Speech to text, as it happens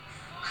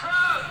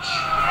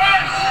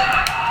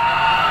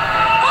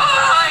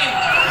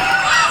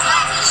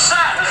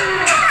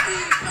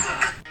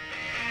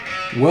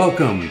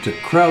Welcome to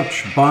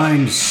Crouch,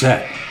 Bind,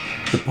 Set,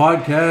 the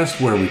podcast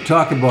where we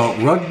talk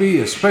about rugby,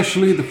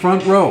 especially the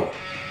front row.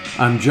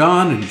 I'm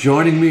John, and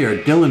joining me are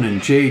Dylan and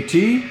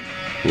JT.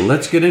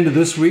 Let's get into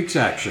this week's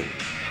action.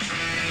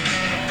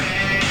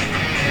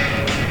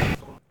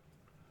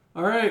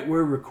 All right,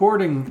 we're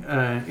recording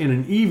in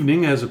an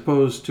evening as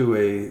opposed to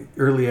a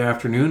early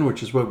afternoon,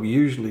 which is what we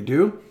usually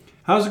do.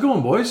 How's it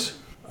going, boys?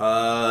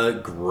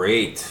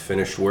 Great.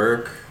 Finished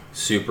work.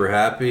 Super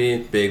happy.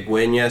 Big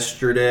win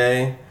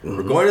yesterday.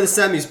 We're going to the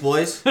semis,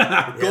 boys.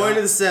 We're going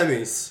to the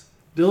semis.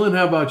 Dylan,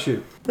 how about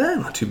you?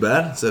 Not too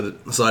bad.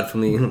 Aside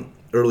from the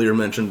earlier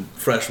mentioned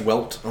fresh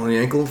welt on the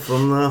ankle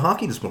from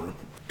hockey this morning.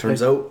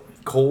 Turns out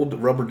cold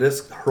rubber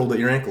disc hurled at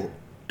your ankle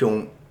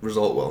don't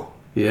result well.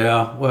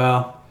 Yeah,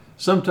 well,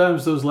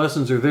 sometimes those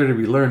lessons are there to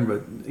be learned,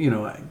 but,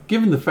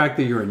 given the fact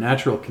that you're a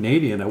natural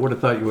Canadian, I would have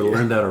thought you would have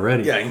learned that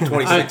already. Yeah, in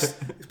 26.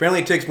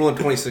 Apparently it takes more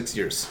than 26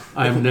 years.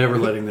 I am never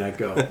letting that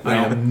go. I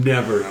am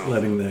never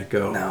letting that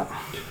go. No.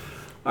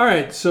 All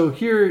right, so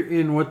here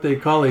in what they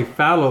call a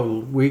Fallow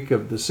week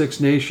of the Six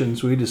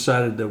Nations, we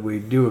decided that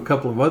we'd do a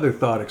couple of other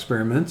thought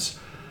experiments.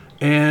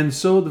 And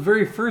so the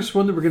very first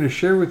one that we're going to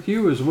share with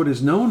you is what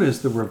is known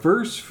as the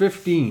reverse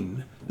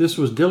 15. This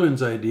was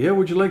Dylan's idea.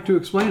 Would you like to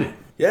explain it?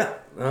 Yeah.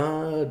 I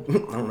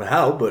don't know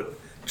how, but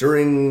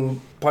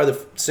during probably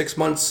the 6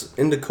 months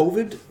into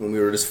COVID, when we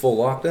were just full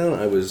lockdown,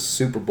 I was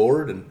super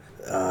bored.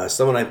 And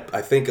someone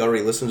I think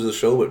already listened to the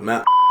show, but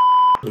Matt,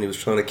 when he was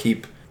trying to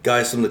keep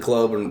guys from the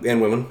club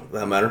and women, for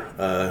that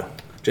matter,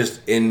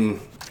 just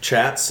in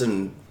chats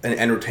and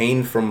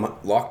entertained from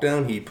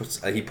lockdown, he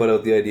put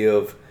out the idea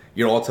of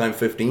your all-time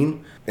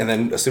 15. And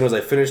then as soon as I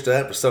finished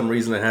that, for some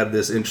reason I had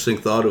this interesting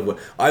thought of what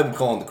I'm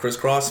calling the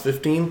crisscross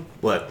 15.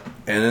 And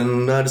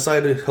then I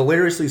decided to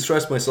hilariously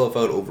stress myself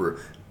out over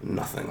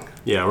nothing.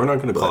 Yeah, we're not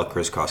going to call it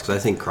crisscross because I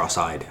think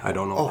cross-eyed. I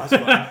don't know. Oh, that's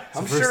fine.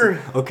 I'm sure.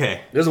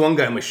 Okay. There's one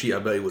guy on my sheet, I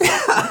bet he was.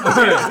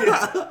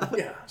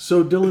 Yeah.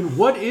 So, Dylan,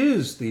 what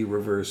is the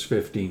reverse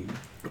 15?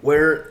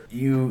 Where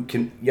you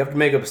have to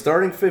make up a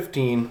starting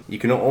 15. You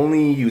can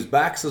only use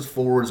backs as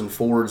forwards and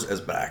forwards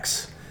as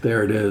backs.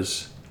 There it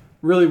is.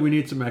 Really, we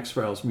need some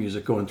X-Files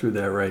music going through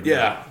that right now.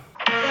 Yeah.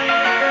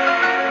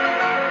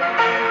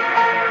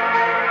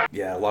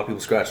 Yeah, a lot of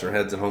people scratching their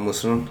heads at home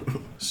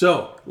listening.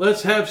 So,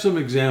 let's have some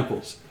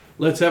examples.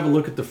 Let's have a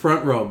look at the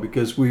front row,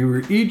 because we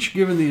were each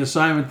given the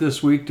assignment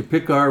this week to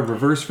pick our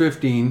reverse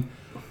 15.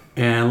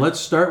 And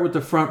let's start with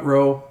the front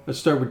row. Let's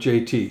start with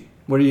JT.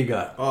 What do you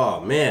got? Oh,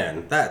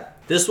 man.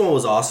 This one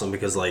was awesome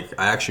because, I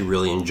actually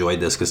really enjoyed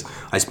this because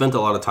I spent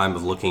a lot of time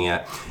of looking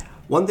at...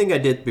 One thing I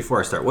did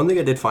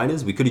find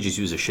is we could have just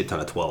used a shit ton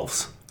of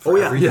 12s. Oh,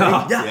 yeah.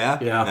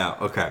 Yeah.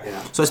 Okay.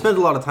 Yeah. So I spent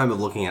a lot of time of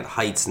looking at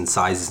heights and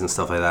sizes and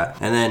stuff like that.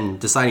 And then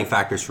deciding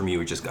factors for me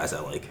were just guys I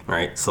like,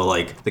 right? So,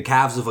 the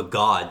calves of a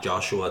god,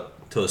 Joshua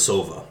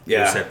Tuasova.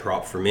 Yeah. Was that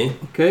prop for me.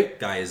 Okay.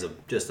 Guy is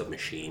just a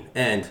machine.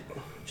 And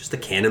just a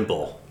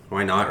cannonball.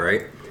 Why not,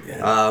 right?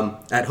 Yeah.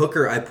 At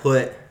hooker, I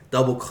put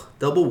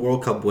double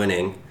World Cup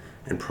winning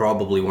and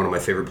probably one of my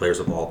favorite players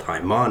of all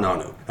time,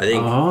 Nanu. I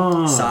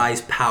think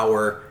size,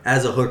 power,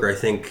 as a hooker, I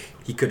think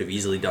he could have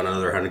easily done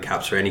another 100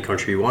 caps for any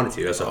country he wanted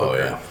to as a hooker.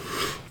 Yeah.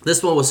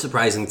 This one was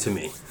surprising to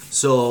me.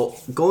 So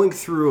going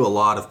through a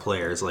lot of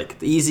players, the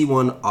easy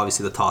one,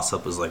 obviously the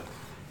toss-up is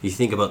you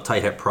think about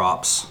tight head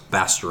props,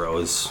 Bastero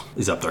is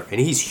up there. And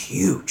he's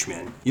huge,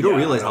 man. You don't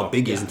realize how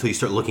big he is until you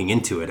start looking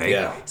into it, eh?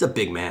 Yeah. He's a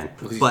big man.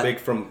 He's big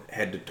from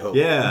head to toe.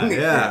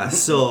 Yeah.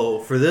 So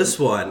for this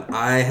one,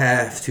 I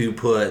have to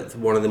put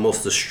one of the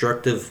most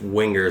destructive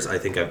wingers I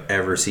think I've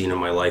ever seen in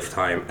my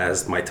lifetime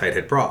as my tight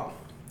head prop.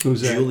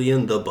 Who's that?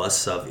 Julian the Bus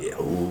Savio.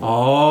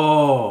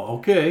 Oh,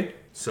 okay.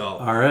 So,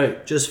 all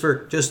right. Just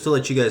to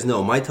let you guys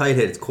know, my tight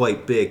head is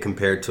quite big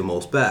compared to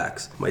most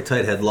backs. My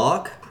tight head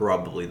lock,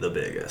 probably the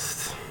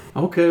biggest.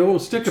 Okay, well,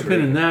 stick a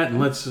pin in that, and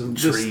let's...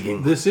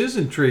 Intriguing. This is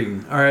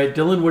intriguing. All right,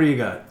 Dylan, what do you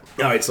got?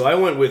 All right, so I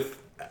went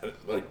with,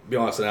 be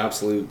honest, an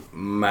absolute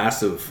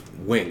massive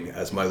wing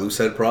as my loose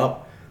head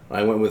prop.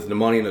 I went with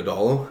Nemanja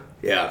Nadolo.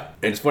 Yeah,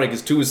 and it's funny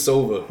because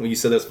Tuasova, when you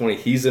said that's funny,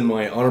 he's in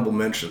my honorable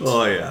mentions.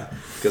 Oh, yeah.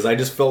 Because I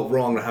just felt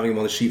wrong not having him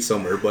on the sheet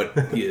somewhere, but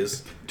he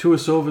is.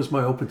 Tuasova is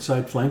my open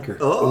side flanker.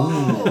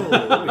 Oh,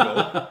 there we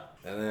go.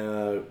 And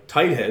then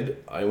tight head,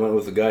 I went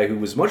with a guy who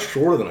was much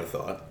shorter than I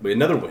thought, but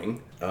another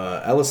wing,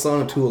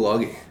 Alisana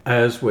Tuolagi.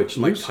 As which?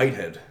 My tight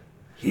head.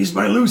 He's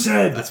my loose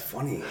head. That's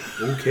funny.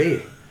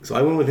 Okay. So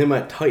I went with him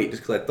at tight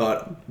just because I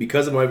thought,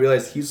 because of him, I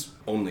realized he's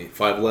only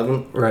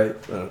 5'11". Right.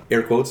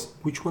 Air quotes.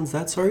 Which one's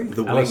that, sorry?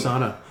 The wing.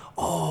 Alisana.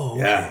 Oh,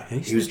 okay. Yeah.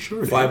 He was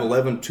short,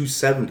 5'11",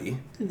 270. I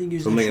think he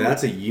was Something short.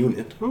 that's a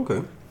unit.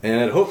 Okay.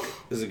 And at hook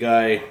is a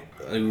guy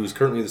who's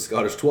currently the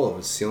Scottish 12.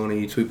 It's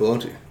Sione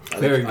Tuipulotu. I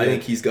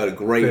think he's got a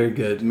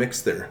great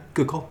mix there.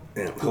 Good call.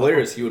 Yeah,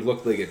 hilarious. He would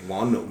look like a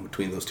Wando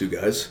between those two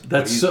guys.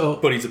 But he's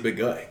a big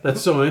guy.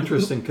 That's so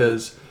interesting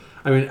because,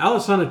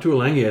 Alisana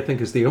Tuolangi, I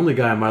think, is the only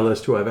guy on my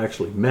list who I've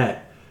actually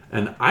met.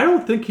 And I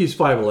don't think he's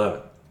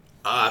 5'11".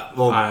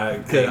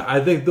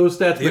 I think those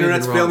stats the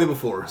internet's failed me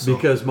before. So.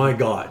 Because, my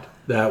God,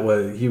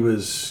 he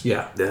was,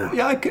 yeah.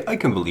 Yeah, I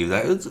can believe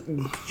that.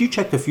 You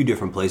checked a few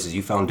different places.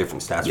 You found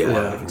different stats for a lot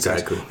of different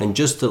exactly. guys. And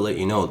just to let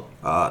you know,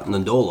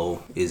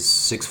 Nandolo is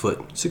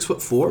 6'4",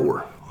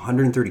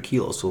 130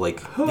 kilos. So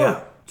like,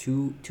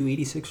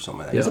 286 or something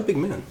like that. He's a big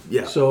man.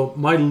 Yeah. So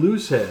my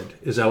loose head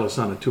is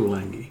Alisana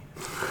Tuolangi.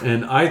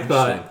 And I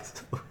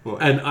thought,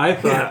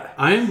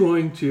 I'm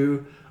going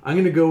to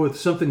go with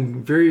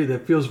something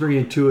that feels very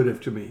intuitive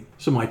to me.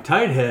 So my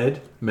tight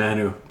head,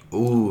 Manu.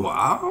 Ooh.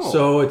 Wow.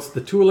 So it's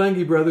the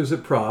Tuolangi brothers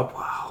at prop.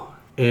 Wow.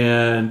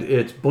 And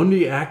it's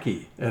Bundi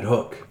Aki at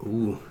hook.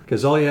 Ooh.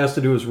 Because all he has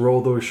to do is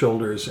roll those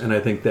shoulders, and I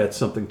think that's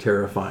something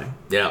terrifying.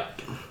 Yeah.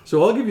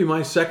 So I'll give you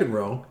my second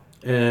row,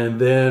 and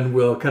then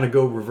we'll kind of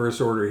go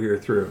reverse order here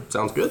through.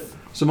 Sounds good.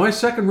 So my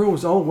second row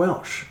was all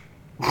Welsh.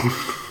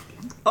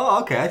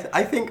 Oh, okay.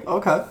 I think,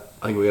 okay.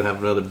 I think we're going to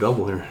have another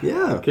double here.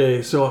 Yeah.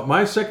 Okay, so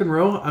my second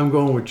row, I'm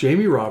going with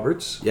Jamie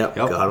Roberts. Yep.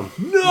 Got him.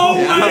 No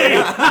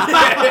way!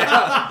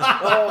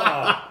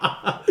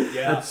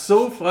 That's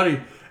so funny.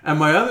 And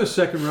my other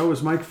second row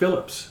was Mike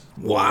Phillips.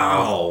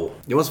 Wow.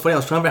 You know what's funny? I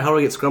was trying to figure out how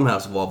to get Scrum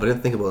House involved, but I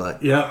didn't think about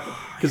that. Yeah,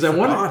 because I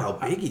wanted how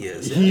big he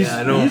is.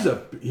 I know.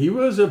 He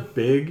was a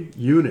big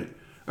unit.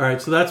 All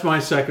right, so that's my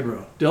second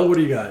row. Del, what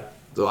do you got?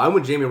 So I'm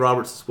with Jamie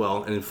Roberts as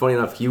well, and funny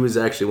enough, he was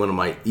actually one of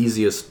my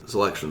easiest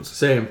selections.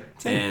 Same.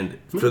 And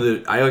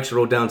I actually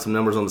wrote down some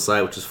numbers on the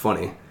side, which is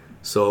funny.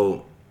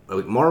 So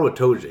Maro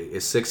Itoje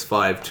is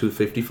 6'5",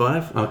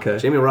 255. Okay.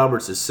 Jamie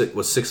Roberts was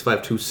 6'5",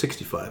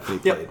 265 when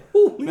he played.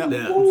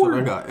 That's what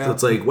I got. So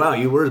it's like, wow,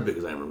 you were as big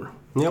as I remember.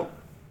 Yep.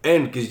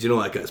 And because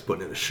that guy's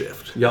putting in a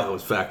shift. Yep. That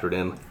was factored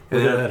in. Look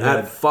And at then that head.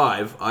 at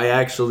 5, I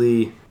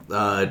actually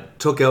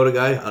took out a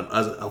guy.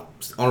 As an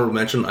honorable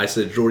mention, I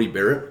said Jordy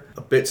Barrett.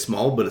 A bit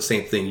small, but the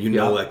same thing.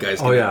 That guy's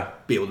going to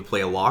be able to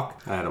play a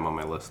lock. I had him on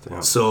my list.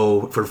 Yeah.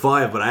 So for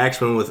 5, but I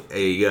actually went with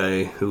a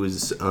guy who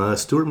is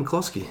Stuart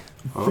McCluskey.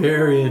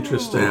 Very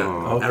interesting. Yeah.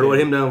 Okay. I wrote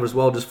him down as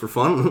well just for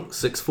fun.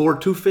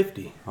 6'4",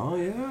 250. Oh,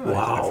 yeah.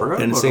 Wow. I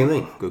forgot And the about same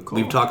him. thing. Good call.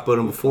 We've talked about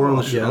him before on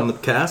the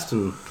cast,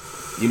 and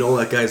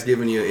that guy's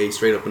giving you a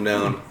straight up and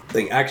down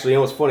thing. Actually,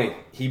 what's funny?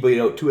 He beat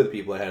out 2 of the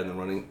people I had in the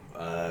running,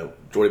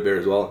 Jordy Bear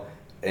as well,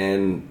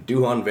 and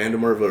Duhan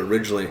Vandermerve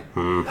originally.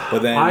 But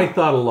then I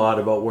thought a lot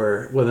about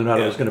whether or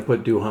not I was going to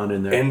put Duhan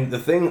in there. And the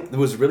thing that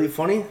was really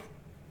funny,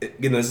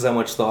 this is how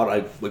much thought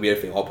I'll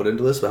put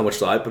into this, but how much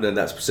thought I put into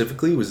that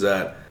specifically was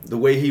that the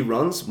way he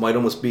runs might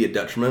almost be a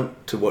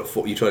detriment to what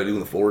you try to do in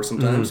the forward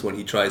sometimes when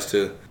he tries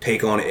to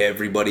take on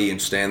everybody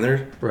and stand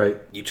there. Right.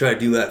 You try to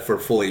do that for a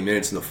full 8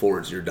 minutes in the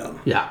forwards, you're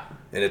done. Yeah.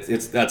 And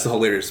that's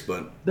hilarious,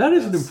 but That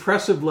is an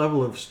impressive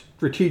level of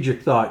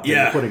strategic thought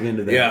you're putting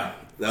into that. Yeah.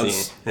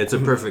 It's a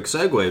perfect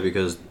segue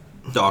because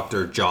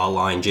Dr.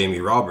 Jawline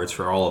Jamie Roberts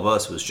for all of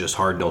us was just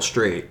hard no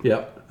straight.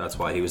 Yep. That's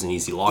why he was an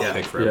easy lock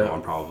pick for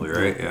everyone, probably,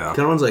 right? Yeah. Kind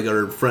of runs like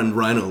our friend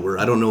Rhino, where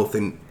I don't know if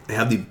they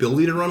have the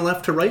ability to run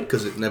left to right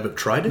because it never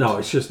tried it. No,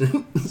 it's just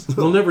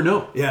we'll never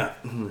know. Yeah.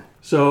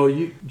 So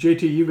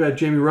JT, you got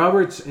Jamie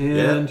Roberts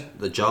and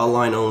the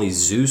Jawline only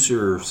Zeus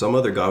or some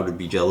other god would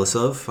be jealous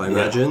of, I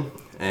imagine.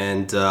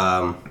 And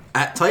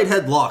at tight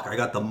head lock, I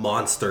got the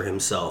monster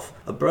himself,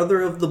 a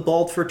brother of the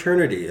bald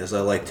fraternity, as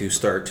I like to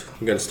start.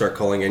 I'm going to start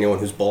calling anyone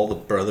who's bald a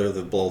brother of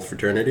the bald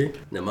fraternity.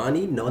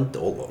 Namani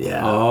Nandolo.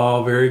 Yeah.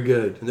 Oh, very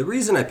good. And the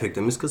reason I picked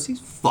him is because he's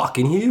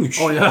fucking huge.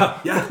 Oh yeah,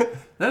 yeah.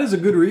 That is a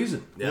good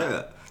reason.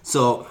 Yeah.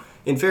 So,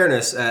 in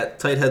fairness, at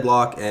tight head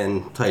lock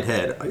and tight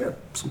head, I got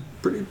some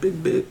pretty big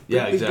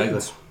exactly.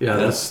 dudes. Yeah,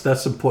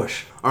 that's some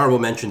push. Honorable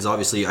mentions,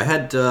 obviously. I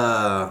had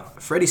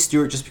Freddie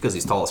Stewart just because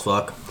he's tall as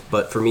fuck,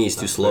 but for me, he's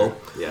too slow.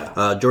 Fair.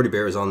 Yeah. Jordy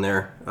Bear is on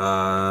there.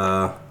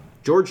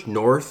 George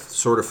North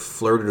sort of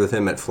flirted with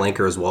him at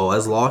flanker as well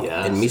as lock,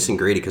 and Mason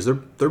Grady because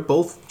they're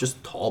both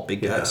just tall,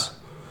 big guys.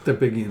 They're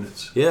big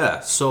units.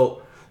 Yeah.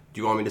 So, do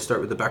you want me to start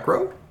with the back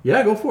row?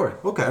 Yeah, go for it.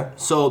 Okay.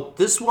 So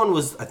this one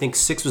was, I think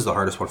 6 was the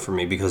hardest one for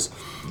me because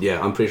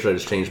I'm pretty sure I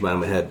just changed mine in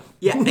my head.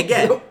 yeah,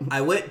 again,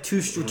 I went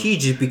too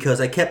strategic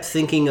because I kept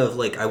thinking of,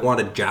 like, I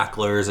wanted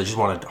jacklers, I just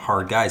wanted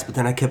hard guys, but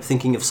then I kept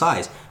thinking of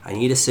size. I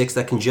need a 6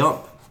 that can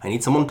jump. I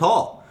need someone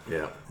tall.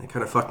 Yeah. I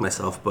kind of fucked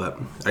myself, but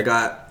I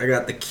got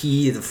the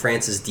key to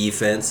France's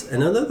defense,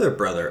 and another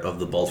brother of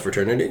the bald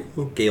fraternity,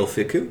 Gail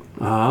Fiku.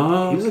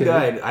 Oh, He was a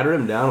guy, I wrote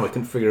him down, but I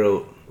couldn't figure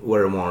out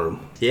where I wanted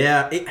him.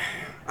 Yeah,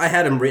 I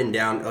had him written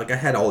down, like I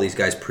had all these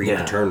guys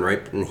predetermined,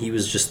 right? And he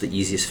was just the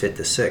easiest fit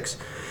to 6.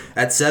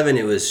 At 7,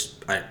 it was,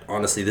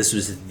 honestly, this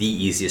was the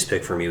easiest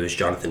pick for me, was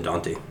Jonathan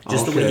Dante.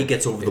 Just the way he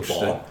gets over the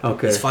ball.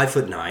 Okay. He's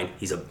 5'9".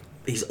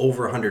 He's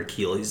over 100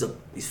 kilos.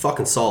 He's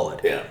fucking solid.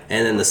 Yeah.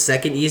 And then the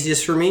second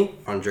easiest for me,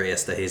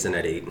 Andreas de Hazen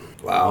at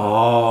 8.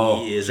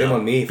 Wow. He is Shame a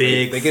on me.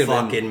 big They could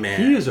have fucking man.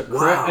 He is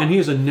and he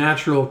is a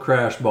natural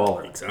crash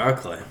baller.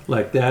 Exactly.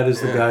 Like that is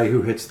the guy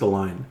who hits the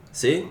line.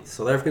 See?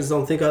 South Africans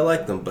don't think I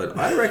like them, but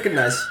I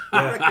recognize.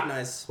 Well,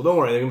 don't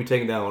worry. They're going to be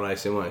taken down when I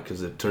say mine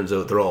because it turns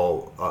out they're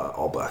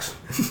all blacks.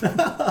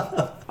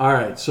 All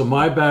right, so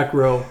my back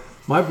row,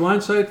 my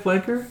blindside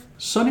flanker,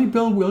 Sonny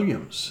Bill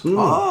Williams.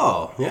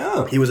 Oh,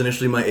 yeah. He was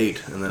initially my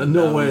 8, and then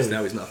No way.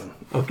 now he's nothing.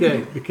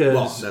 Okay, because...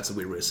 Well, that's a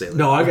weird way to say that.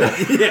 No, I got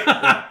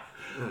it.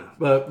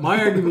 But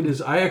my argument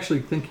is I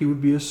actually think he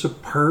would be a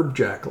superb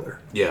jackler.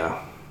 Yeah.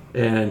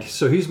 And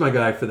so he's my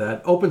guy for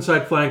that. Open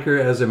side flanker,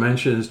 as I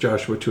mentioned, is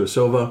Joshua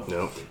Tuasova.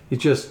 No.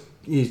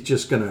 He's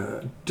just going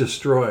to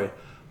destroy.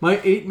 My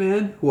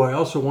 8-man, who I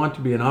also want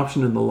to be an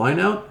option in the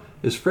lineout,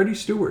 is Freddie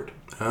Stewart.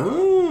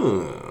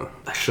 Oh.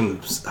 I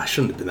shouldn't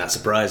have been that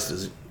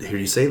surprised to hear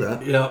you say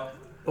that. Yeah.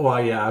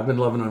 Well, yeah, I've been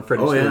loving on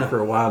Freddie Stewart for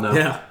a while now.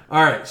 Yeah.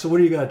 All right, so what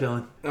do you got,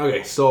 Dylan?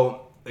 Okay,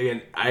 so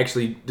again, I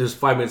actually just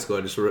 5 minutes ago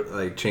I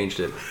just changed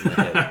it in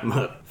my head.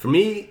 But for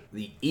me,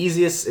 the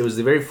easiest, it was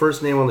the very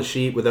first name on the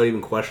sheet without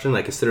even question.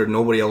 I considered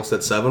nobody else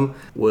at 7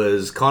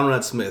 was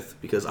Conrad Smith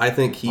because I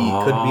think he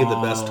could be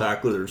the best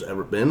tackler there's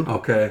ever been.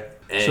 Okay,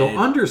 so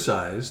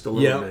undersized a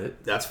little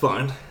bit. That's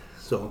fine.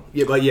 So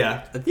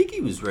yeah, I think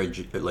he was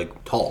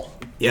tall.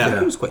 Yeah. I think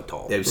he was quite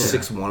tall. Yeah, he was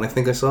 6'1", I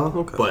think I saw.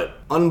 Okay. But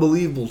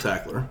unbelievable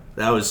tackler.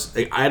 I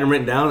had him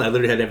written down. I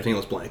literally had everything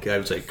else blank. I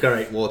was like, all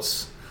right, well,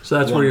 it's... So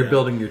that's where one you're down.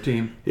 building your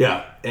team.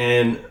 Yeah.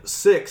 And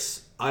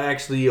 6, I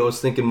was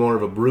thinking more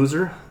of a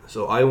bruiser.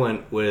 So I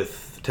went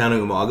with Tana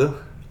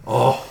Umaga.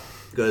 Oh.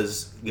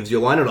 Because it gives you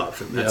a lineout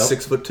option. That's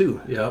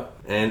 6'2". Yep.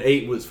 And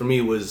 8 was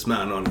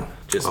Matt on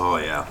just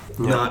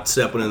not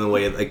stepping in the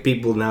way. Like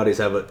people nowadays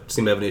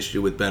seem to have an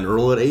issue with Ben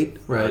Earl at 8.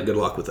 Right. Good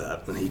luck with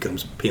that when he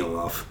comes peeling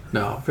off.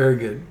 No, very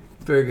good.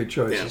 Very good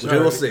choices. Yeah, I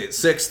will say at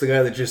 6, the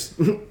guy that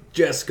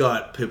just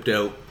got pipped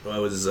out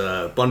was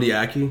Bundy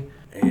Aki.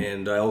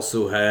 And I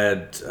also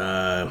had,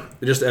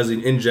 just as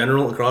in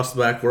general, across the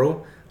back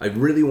row, I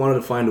really wanted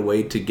to find a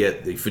way to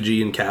get the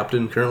Fijian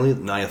captain currently,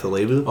 Nayat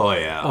Alevu. Oh,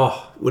 yeah.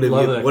 Oh, would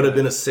have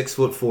been a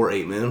 6'4"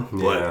 8-man.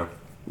 Yeah.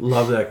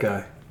 Love that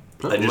guy.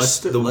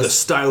 The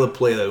style of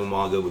play that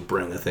Umaga would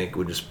bring, I think,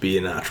 would just be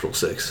a natural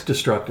 6.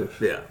 Destructive.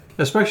 Yeah.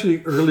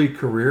 Especially early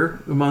career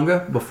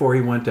Umaga before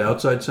he went to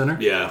outside center.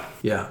 Yeah.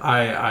 Yeah,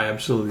 I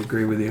absolutely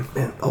agree with you.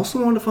 And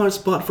also wanted to find a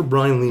spot for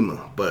Brian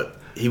Lima, but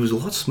he was a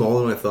lot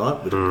smaller than I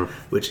thought,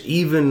 which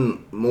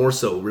even more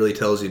so really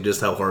tells you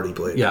just how hard he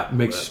played. Yeah,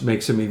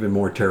 makes him even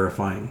more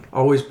terrifying.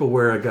 Always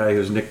beware a guy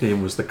whose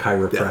nickname was the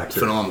chiropractor. Yeah, it's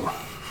phenomenal.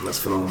 That's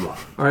phenomenal.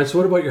 All right, so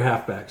what about your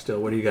halfback still?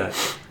 What do you got?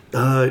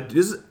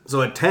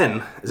 So at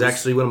 10 is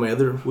actually one of my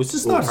other... Was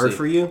this not hard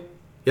for you?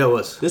 Yeah, it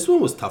was. This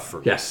one was tough for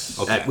me. Yes.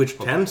 Okay. At which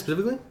 10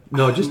 specifically?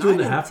 No, just doing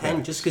the 9 and halfback.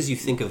 10, just because you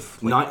think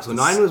of... 9. So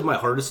 9 was my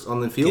hardest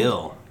on the field.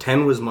 Skill.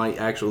 10 was my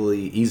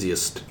actually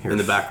easiest in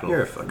the back row.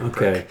 You're a fucking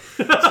Okay.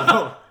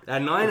 So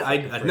at 9,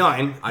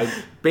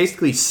 I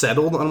basically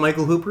settled on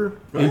Michael Hooper.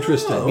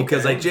 Interesting.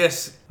 Because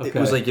it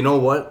was like, you know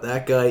what?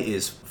 That guy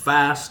is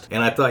fast.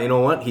 And I thought, you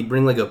know what? He'd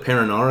bring like a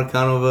Perinara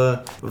kind of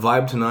a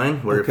vibe to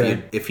 9, where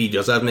if he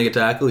does have to make a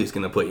tackle, he's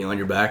going to put you on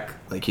your back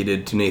like he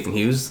did to Nathan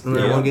Hughes in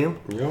that one game.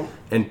 Yeah.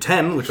 And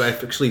 10, which I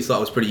actually thought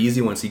was pretty easy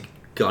once he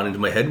got into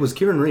my head, was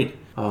Kieran Reid.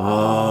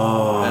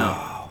 Oh.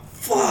 Yeah.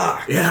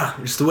 Fuck. Yeah.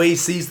 Just the way he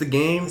sees the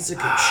game. It's a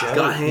good show.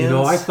 Got hands. You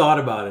know, I thought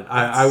about it.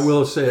 I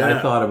will say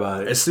I thought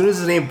about it. As soon as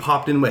his name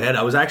popped into my head,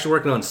 I was actually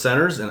working on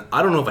centers, and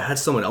I don't know if I had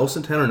someone else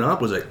in 10 or not,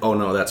 but was like, oh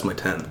no, that's my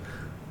 10.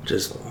 I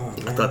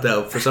thought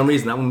that, for some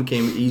reason, that one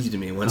became easy to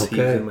me once he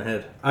was in my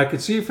head. I could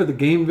see it for the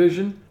game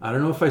vision. I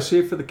don't know if I see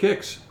it for the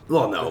kicks.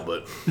 Well, no,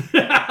 but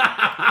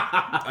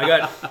I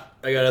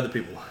got other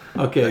people.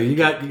 Okay, you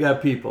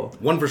got people.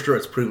 One for sure,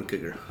 it's proven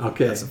kicker.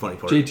 Okay. That's the funny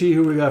part. JT,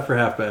 who we got for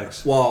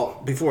halfbacks?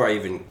 Well, before I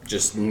even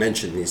just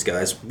mention these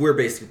guys, we're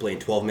basically playing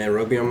 12-man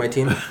rugby on my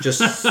team,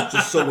 just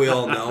so we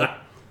all know.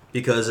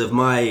 Because if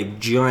my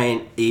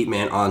giant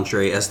 8-man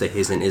Andre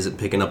Estehazen isn't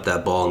picking up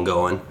that ball and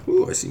going,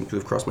 ooh, I seem to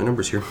have crossed my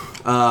numbers here.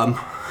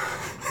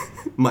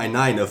 My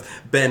 9 of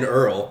Ben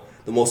Earl,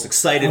 the most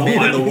excited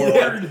man in the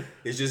world,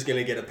 is just going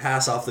to get a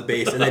pass off the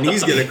base, and then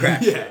he's going to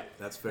crash it.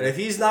 That's fair. And if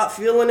he's not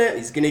feeling it,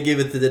 he's going to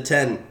give it to the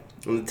 10.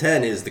 And the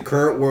 10 is the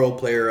current World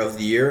Player of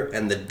the Year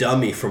and the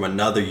dummy from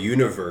another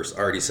universe,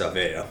 Artie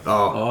Savea.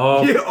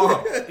 Oh, Yeah,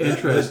 oh,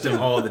 interesting.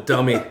 oh, the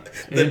dummy.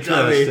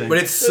 Interesting. But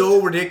it's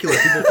so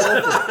ridiculous. People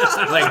fall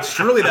for it. Like,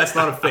 surely that's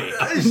not a fake.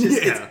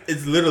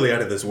 It's literally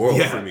out of this world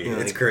for me. Yeah.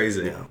 It's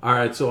crazy. Yeah. All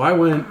right, so I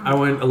went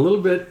a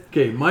little bit.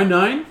 Okay, my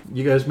 9.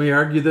 You guys may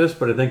argue this,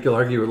 but I think you'll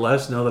argue with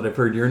less now that I've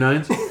heard your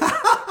 9s.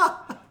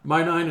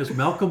 My 9 is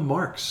Malcolm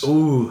Marks.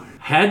 Ooh.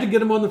 Had to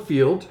get him on the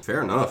field.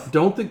 Fair enough.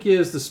 Don't think he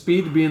has the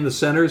speed to be in the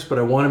centers, but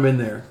I want him in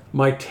there.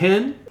 My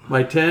 10,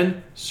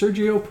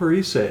 Sergio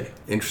Parise.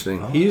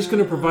 Interesting. He's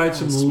going to provide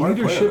some Smart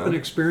leadership player, man. and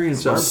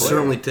experience. It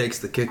certainly takes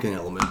the kicking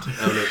element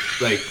out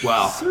of like,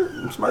 wow.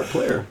 Smart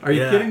player. Are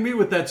you Yeah. kidding me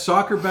with that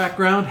soccer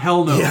background?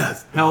 Hell no.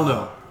 Yes. Hell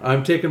no.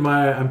 I'm taking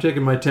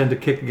my 10 to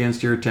kick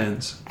against your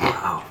 10s.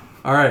 Wow.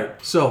 All right.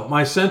 So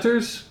my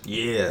centers,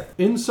 Yeah.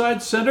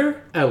 inside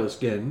center, Ellis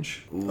Genge.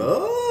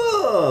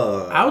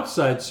 Oh.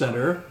 Outside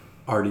center,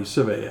 Artie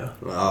Savea.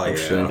 Oh, yeah.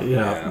 Sure.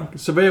 Yeah.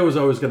 Savea was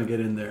always going to get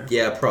in there.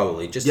 Yeah,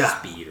 probably. Just Yeah.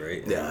 speed,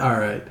 right? Yeah. All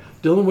right.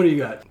 Dylan, what do you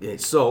got? Yeah,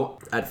 so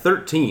at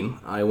 13,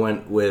 I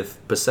went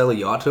with Baseli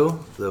Yato,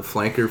 the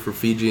flanker for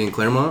Fiji and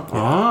Claremont.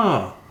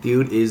 Ah.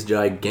 Dude is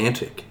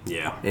gigantic.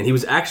 Yeah. And he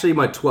was actually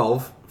my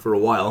 12 for a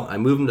while. I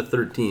moved him to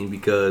 13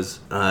 because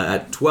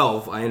at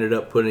 12 I ended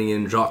up putting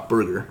in Jacques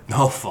Berger.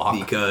 Oh, fuck.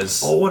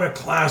 Because Oh, what a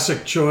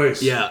classic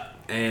choice. yeah,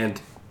 and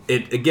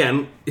it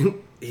again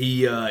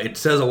it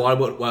says a lot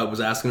about what I was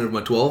asking of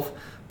my 12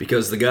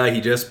 because the guy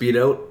he just beat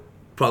out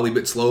probably a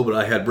bit slow, but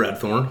I had Brad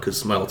Thorne because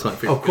it's my all-time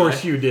favorite. Of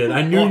course guy. you did.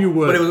 I knew you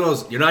would. But it was one of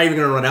those, you're not even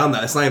going to run down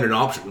that. It's not even an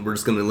option. We're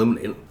just going to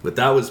eliminate him. But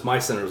that was my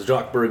center. It was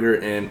Jacques Berger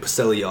and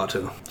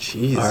Paseliato.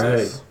 Jesus. All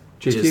right.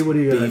 JT, Just what do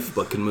you got? beef,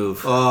 but can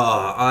move.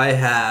 I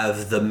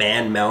have the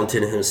man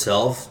mountain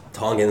himself,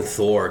 Tongan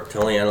Thor,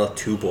 Teliano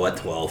Tupo at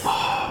 12.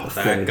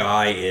 That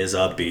guy is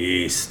a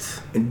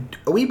beast. And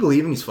are we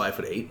believing he's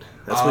 5'8"?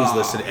 That's what he's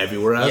listed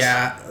everywhere as.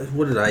 Yeah.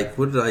 What did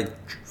I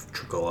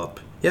trickle up?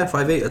 Yeah,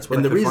 5'8". That's what.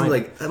 And I the could reason, find.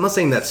 like, I'm not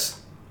saying that's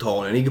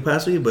tall in any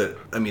capacity, but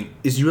I mean,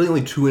 is he really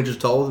only 2 inches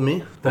taller than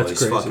me? That's he's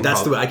crazy. fucking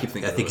That's the prob- way I keep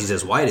thinking. I think he's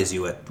as wide as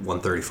you at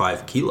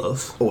 135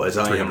 kilos. Oh, as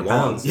I am 300 long.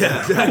 pounds.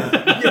 Yeah,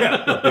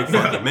 exactly. Big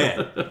fucking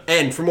man.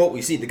 And from what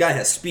we see, the guy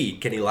has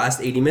speed. Can he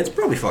last 80 minutes?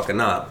 Probably fucking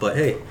not. But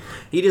hey,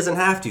 he doesn't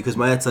have to because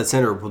my outside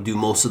center will do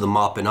most of the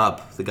mopping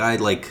up. The guy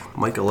like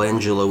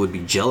Michelangelo would be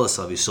jealous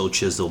of. He's so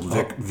chiseled.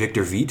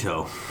 Victor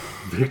Vito.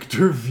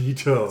 Victor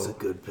Vito. That's a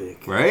good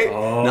pick. Right?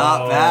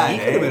 Not bad. He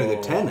could have been a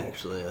good 10,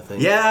 actually, I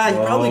think. Yeah, he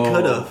probably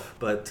could have.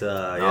 But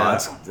yeah,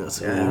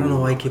 that's I don't know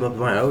why he came up with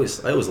mine. I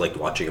always liked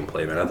watching him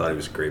play, man. I thought he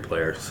was a great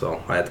player,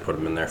 so I had to put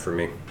him in there for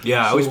me.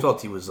 Yeah, I always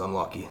felt he was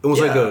unlucky. It was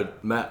like a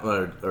Matt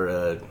or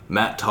a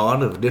Matt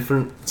Todd of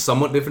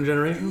somewhat different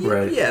generation.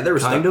 Right. Yeah, they were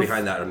stuck Kind of.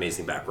 behind that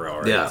amazing back row,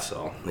 right? Yeah,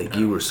 So like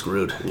you were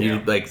screwed.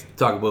 You like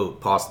talk about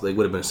possibly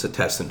would have been a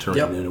test in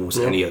tournament in almost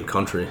any other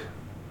country.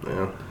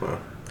 yeah. Well.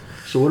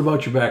 So what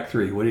about your back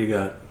three? What do you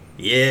got?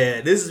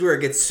 Yeah, this is where it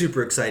gets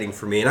super exciting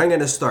for me, and I'm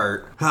gonna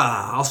start.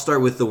 I'll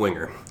start with the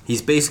winger.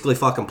 He's basically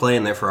fucking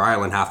playing there for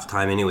Ireland half the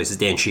time, anyways. Is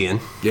Dan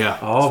Sheehan. Yeah.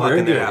 Oh, Fucking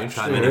very there good. half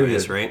the time, Very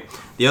anyways, good. right?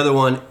 The other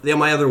one,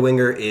 my other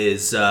winger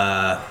is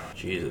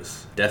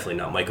Jesus. Definitely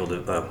not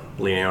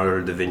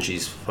Leonardo da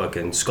Vinci's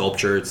fucking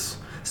sculpture.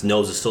 His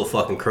nose is so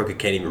fucking crooked,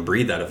 can't even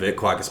breathe out of it.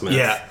 Quagga Smith.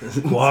 Yeah.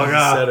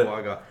 Quagga.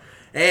 Quagga.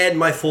 And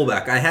my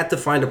fullback. I had to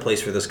find a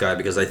place for this guy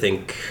because I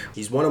think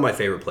he's one of my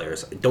favorite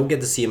players. I don't get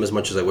to see him as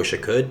much as I wish I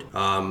could.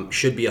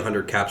 Should be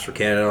 100 caps for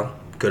Canada.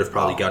 Could have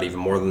probably got even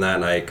more than that,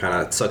 and I kind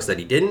of sucks that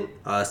he didn't.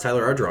 It's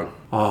Tyler Ardron.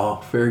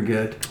 Oh, very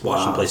good.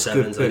 Watched him play that's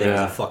sevens. I good think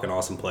pick. he's a fucking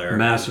awesome player.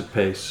 Massive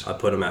pace. I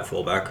put him at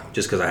fullback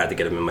just because I had to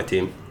get him in my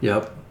team.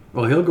 Yep.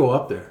 Well, he'll go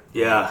up there.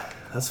 Yeah,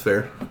 that's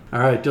fair. All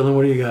right, Dylan,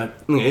 what do you got?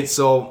 Okay,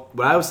 so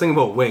when I was thinking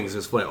about wings,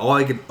 it's funny. All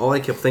I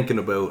kept thinking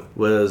about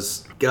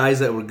was guys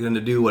that were going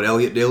to do what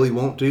Elliot Daly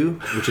won't do,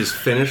 which is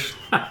finish,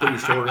 put your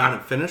shoulder down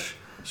and finish.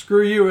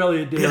 Screw you,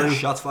 Elliot Daly.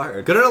 Shots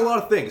fired. Good at a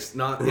lot of things,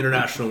 not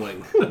international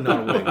wing,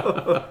 not a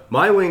wing.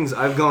 My wings,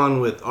 I've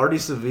gone with Artie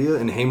Sevilla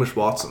and Hamish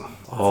Watson.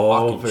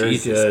 Oh, Fucking very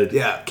Jesus. good.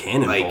 Yeah,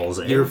 Cannonballs,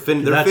 eh? they're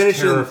That's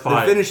finishing. terrifying.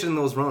 They're finishing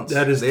those runs.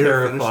 That is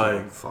They're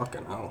terrifying.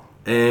 Fucking hell.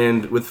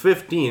 And with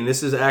 15,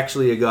 this is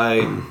actually a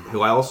guy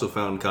who I also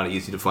found kind of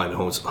easy to find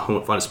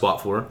a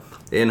spot for,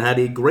 and had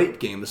a great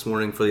game this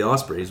morning for the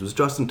Ospreys. Was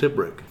Justin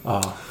Tipperick.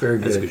 Oh, very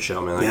good. That's a good show,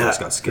 man. That guy's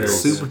got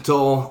skills. Super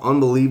tall,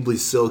 unbelievably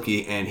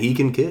silky, and he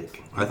can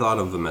kick. I thought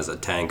of him as a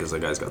tank because the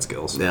guy's got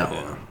skills.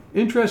 Yeah.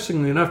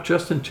 Interestingly enough,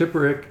 Justin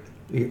Tipperick,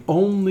 the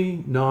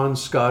only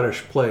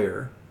non-Scottish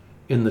player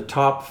in the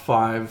top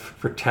 5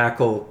 for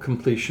tackle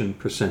completion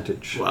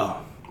percentage.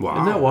 Wow. Wow.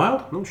 Isn't that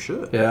wild? No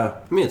shit. Yeah.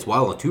 I mean, it's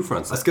wild on two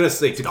fronts. I was gonna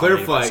say to Dominated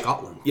by clarify.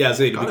 Scotland. Yeah, to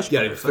be Scottish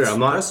fair, players, I'm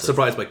not that's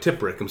surprised by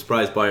Tipperick. I'm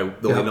surprised by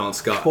the only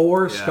non-Scot.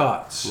 4 Yeah.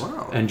 Scots.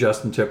 Wow. And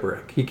Justin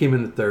Tipperick. He came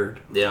in at 3rd.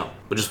 Yeah,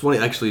 but just funny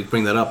actually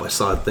bring that up. I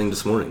saw a thing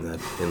this morning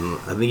that, and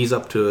I think he's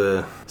up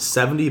to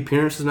 70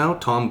 appearances now.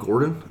 Tom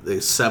Gordon,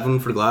 the 7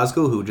 for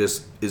Glasgow, who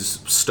just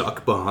is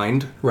stuck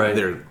behind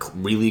their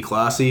really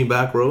classy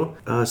back row.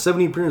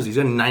 70 appearances. He's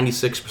got a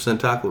 96%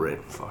 tackle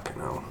rate. Fucking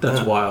hell. That's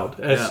wild.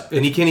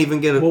 And he can't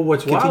even get a Well,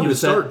 what's wild continue to is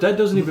start. that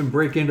doesn't even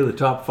break into the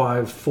top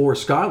 5 for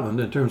Scotland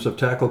in terms of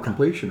tackle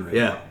completion rate.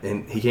 Yeah,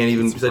 and he can't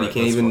even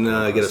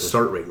get a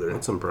start regular.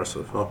 That's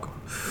impressive. Okay.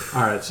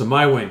 All right, so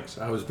my wings.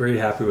 I was very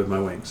happy with my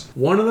wings.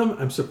 One of them,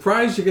 I'm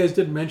surprised you guys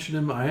didn't mention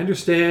him. I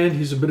understand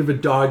he's a bit of a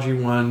dodgy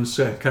one,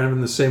 so kind of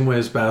in the same way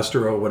as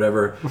Bastero,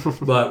 whatever.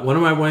 But one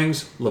of my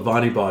wings,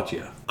 Lavani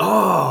Boccia.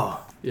 Oh,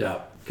 Yeah,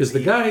 because the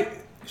guy,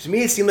 to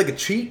me it seemed like a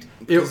cheat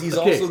because he's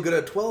okay. also good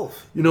at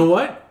 12. you know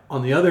what?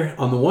 On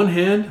the one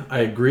hand, I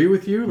agree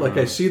with you. Like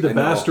I see the I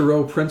know.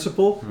 Bastero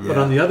principle, but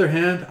on the other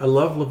hand, I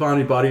love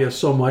Lavani Boccia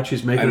so much.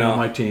 He's making it on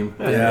my team.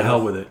 And the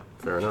hell with it.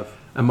 Fair enough.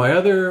 And my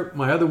other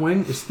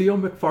wing is Theo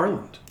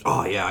McFarland.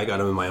 Oh, yeah, I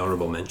got him in my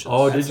honorable mentions.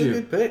 Oh, That's did you? a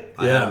good pick.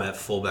 I had him at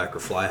fullback or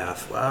fly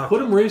half. Wow.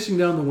 Put him racing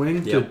down the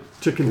wing Yep.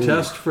 to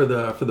contest for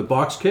the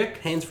box kick.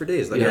 Hands for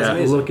days. That guy's Yeah,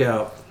 amazing. look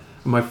out.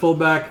 And my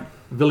fullback,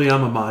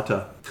 Viliama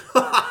Mata.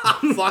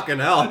 Fucking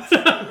hell.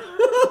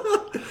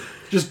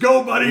 Just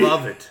go, buddy.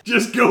 Love it.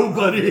 Just go,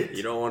 buddy.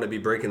 You don't want to be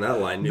breaking that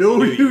line.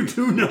 No, you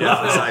do not.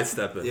 Definitely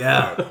sidestepping.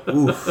 Yeah.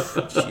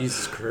 Oof.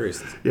 Jesus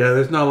Christ. Yeah,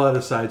 there's not a lot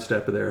of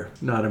sidestep there.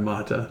 Not in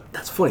Mata.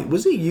 That's funny.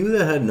 Was it you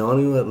that had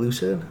Nanu at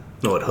Loosehead?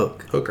 No, at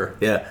Hook. Hooker.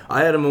 Yeah,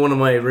 I had him in one of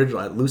my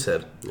original at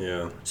Loosehead.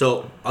 Yeah.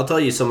 So I'll tell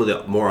you some of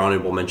the more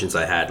honorable mentions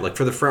I had. Like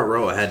for the front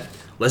row, I had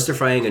Lester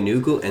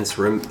Fayanganugu and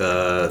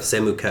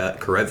Samu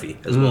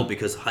Karevi as well,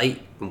 because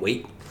height and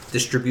weight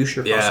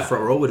distribution across the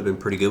front row would have been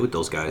pretty good with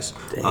those guys.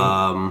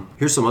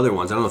 Here's some other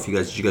ones. I don't know if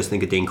did you guys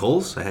think of Dane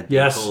Coles? I had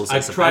Yes, Dane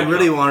Coles I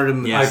really wanted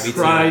him. Yeah, I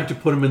tried to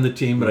put him in the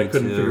team, but I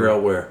couldn't figure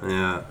out where.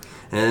 Yeah.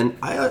 And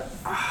I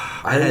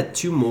had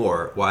two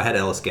more. Well, I had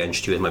Ellis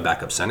Genge too as my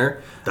backup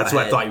center. That's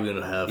what I thought you were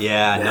going to have.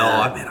 Yeah,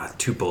 no, man,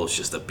 Tupou's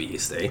just a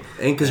beast, eh?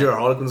 And because you're a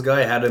Harlequins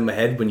guy, I had in my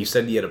head when you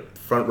said you had a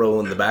front row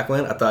in the back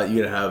line, I thought you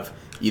were going to have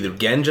either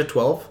Genge at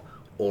 12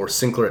 or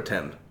Sinclair at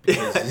 10.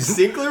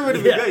 Sinclair would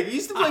have been good. He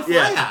used to play fly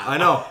half. I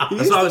know.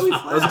 That's why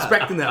I was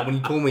expecting that when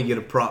you told me you get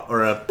a prop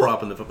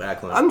in the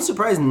back line. I'm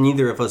surprised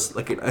neither of us,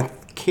 like, it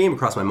came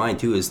across my mind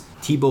too, is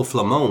Thibaut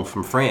Flamand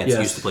from France. Yes.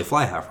 Used to play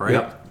fly half, right?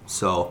 Yep.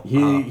 So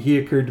He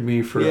occurred to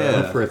me for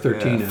a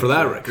 13. For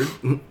that record,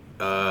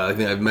 I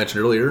think I've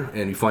mentioned earlier,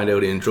 and you find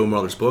out in Joe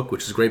Marler's book,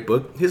 which is a great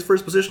book, his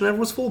first position ever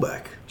was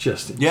fullback.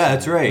 Just insane. yeah,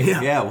 that's right.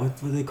 Yeah. Yeah,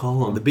 what do they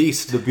call him? The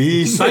Beast. The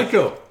Beast.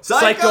 Psycho.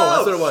 Psycho,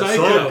 that's what it was.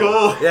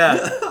 Psycho.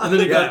 Yeah.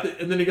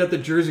 And then he got the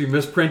jersey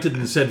misprinted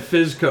and said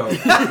Fizco.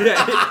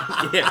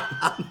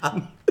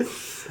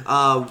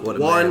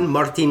 Juan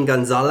Martin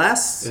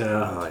Gonzalez. Yeah.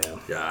 Oh, yeah.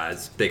 Yeah,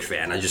 it's a big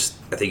fan. I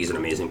think he's an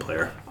amazing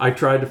player. I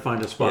tried to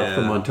find a spot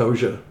for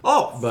Montoya.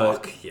 Oh, But-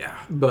 fuck yeah.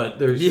 But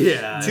there's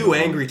Too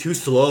angry, too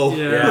slow.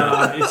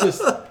 Yeah, it's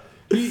just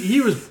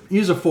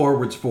he's a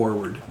forward.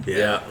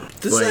 Yeah.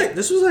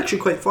 This was actually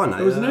quite fun.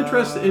 It was an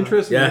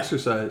interesting Yeah.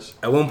 exercise.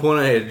 At one point,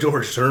 I had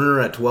George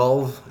Turner at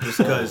 12, just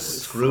because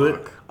screw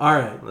it. All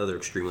right. Another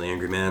extremely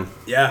angry man.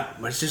 Yeah,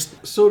 but it's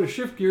just... So to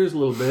shift gears a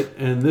little bit,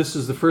 and this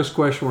is the first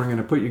question we're going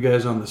to put you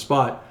guys on the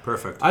spot.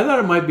 Perfect. I thought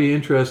it might be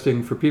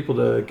interesting for people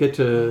to get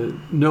to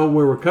know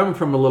where we're coming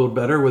from a little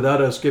better without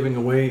us giving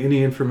away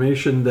any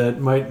information that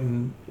might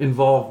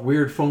involve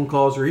weird phone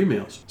calls or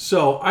emails.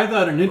 So I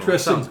thought an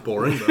interesting... Sounds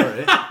boring, but all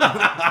right.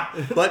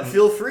 But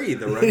feel free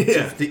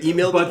to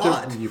email the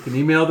pod. You can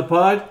email the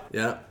pod.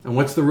 Yeah. And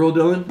what's the rule,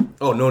 Dylan?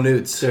 Oh, no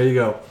nudes. There you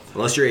go.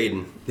 Unless you're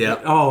Aiden. Yeah.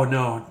 Oh,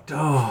 no.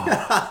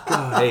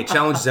 Oh. Hey,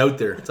 challenge is out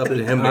there. It's up to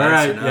him to All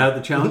right, answer now. yeah,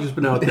 the challenge has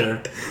been out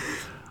there.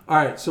 All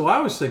right, so I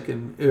was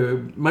thinking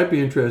it might be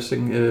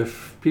interesting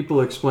if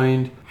people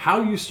explained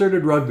how you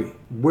started rugby.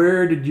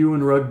 Where did you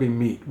and rugby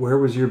meet? Where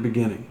was your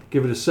beginning?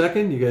 Give it a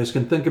second. You guys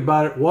can think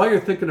about it. While you're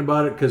thinking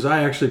about it, because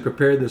I actually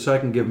prepared this, I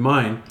can give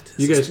mine.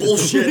 You guys can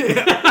Bullshit.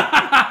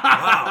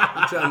 Wow.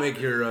 You're trying to make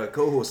your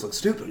co-host look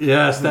stupid.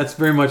 Yes, that's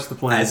very much the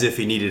plan. As if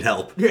he needed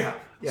help. Yeah.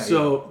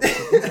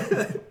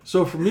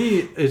 So for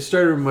me, it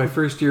started my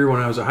first year when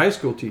I was a high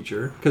school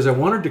teacher because I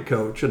wanted to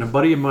coach, and a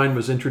buddy of mine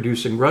was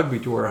introducing rugby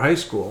to our high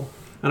school.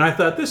 And I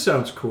thought, this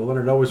sounds cool, and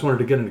I'd always wanted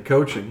to get into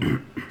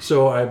coaching.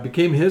 So I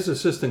became his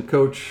assistant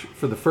coach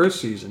for the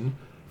first season,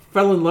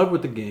 fell in love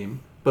with the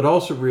game, but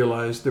also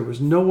realized there was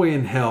no way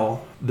in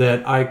hell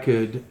that I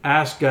could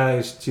ask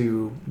guys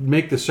to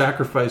make the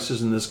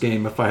sacrifices in this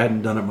game if I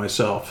hadn't done it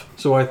myself.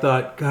 So I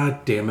thought,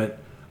 God damn it,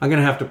 I'm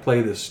going to have to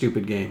play this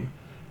stupid game.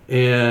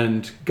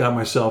 And got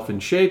myself in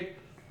shape,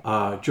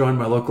 joined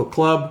my local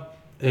club,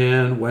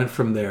 and went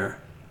from there.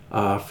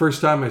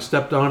 First time I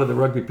stepped onto the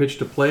rugby pitch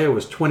to play, I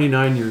was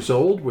 29 years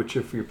old, which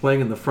if you're playing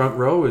in the front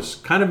row, is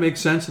kind of makes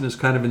sense and is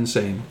kind of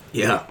insane.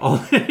 Yeah. All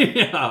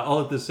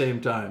at the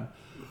same time.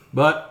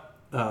 But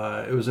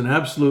it was an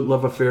absolute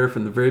love affair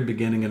from the very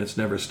beginning, and it's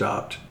never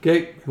stopped.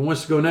 Okay, who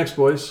wants to go next,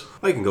 boys?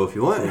 I can go if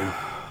you want.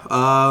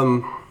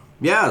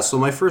 Yeah, so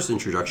my first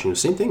introduction, the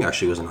same thing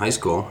actually, was in high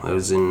school. I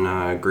was in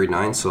grade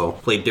 9, so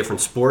played different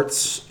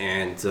sports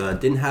and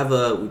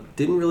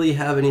didn't really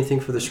have anything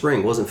for the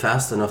spring. Wasn't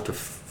fast enough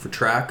for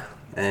track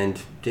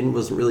and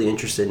wasn't really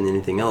interested in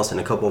anything else. And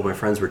a couple of my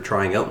friends were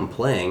trying out and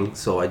playing,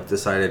 so I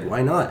decided,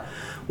 why not?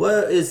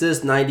 What is this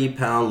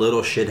 90-pound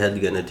little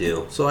shithead gonna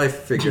do? So I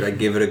figured I'd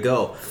give it a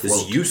go. It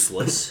was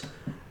useless.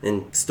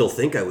 And still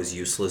think I was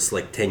useless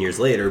like 10 years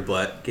later,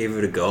 but gave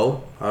it a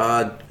go.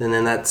 And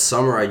then that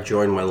summer I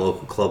joined my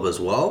local club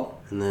as well.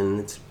 And then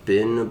it's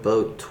been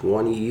about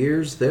 20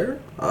 years there.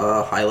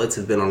 Highlights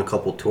have been on a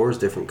couple tours,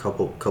 different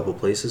couple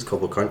places,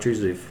 couple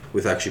countries.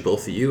 With actually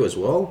both of you as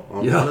well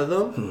on one of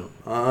them.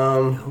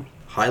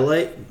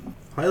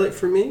 Highlight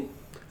for me.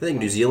 I think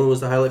New Zealand was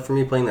the highlight for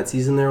me, playing that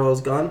season there while I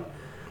was gone.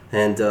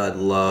 And I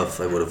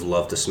would have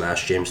loved to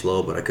smash James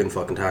Lowe, but I couldn't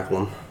fucking tackle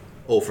him.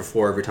 0 for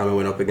 4 every time I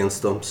went up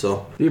against them,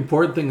 so... The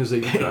important thing is that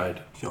you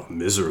tried.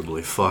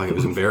 Miserably. Fuck, it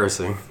was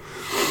embarrassing.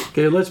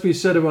 Okay, let's be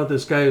said about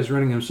this guy who's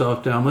running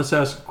himself down. Let's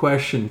ask a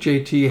question.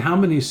 JT, how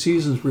many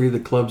seasons were you the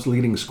club's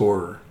leading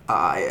scorer?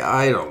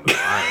 I don't know.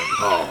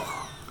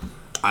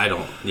 I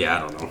don't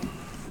know.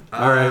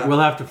 All right,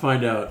 we'll have to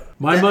find out.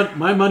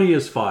 My money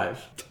is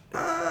 5.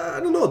 I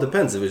don't know, it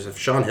depends. If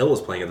Sean Hill was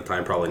playing at the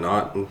time, probably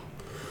not.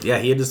 Yeah,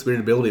 he had this weird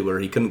ability where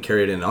he couldn't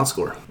carry it in and not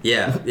score.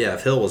 Yeah.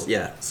 If Hill was,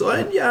 So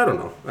I don't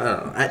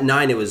know. At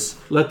 9, it was.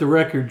 Let the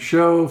record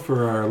show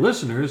for our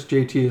listeners,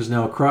 JT is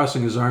now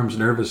crossing his arms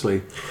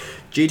nervously.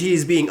 JT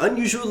is being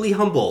unusually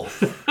humble.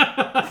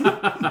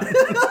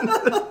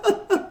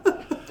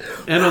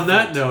 And on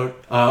that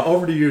note,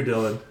 over to you,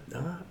 Dylan.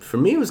 For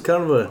me, it was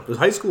kind of it was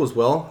high school as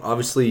well.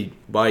 Obviously,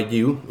 by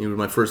you were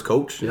my first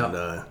coach. Yeah.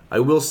 And I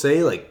will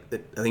say, I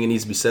think it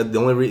needs to be said, the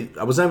only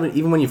I wasn't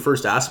even when you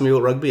first asked me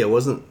about rugby, I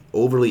wasn't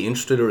overly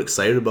interested or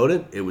excited about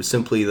it. It was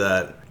simply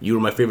that you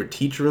were my favorite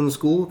teacher in the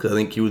school, because I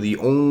think you were the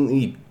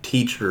only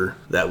teacher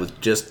that was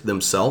just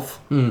themselves.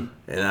 And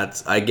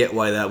I get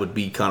why that would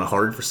be kind of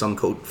hard for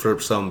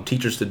some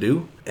teachers to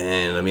do.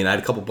 And I mean, I had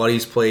a couple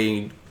buddies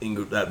playing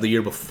the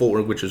year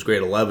before, which was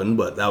grade 11,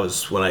 but that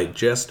was when I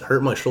just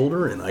hurt my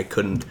shoulder and I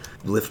couldn't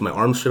lift my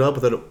arms straight up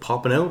without it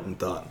popping out, and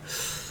thought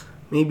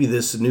maybe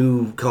this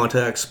new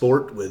contact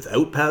sport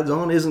without pads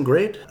on isn't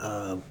great.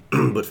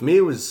 But for me,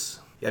 it was,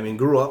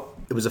 grew up.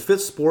 It was a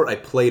fifth sport I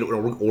played or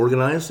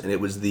organized, and it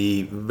was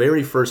the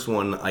very first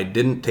one I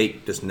didn't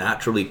just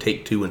naturally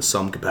take to in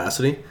some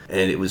capacity.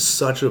 And it was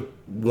such a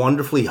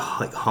wonderfully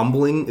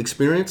humbling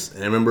experience.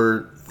 And I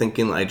remember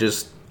thinking,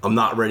 I'm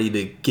not ready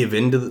to give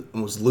in to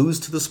lose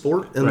to the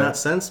sport in that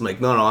sense. I'm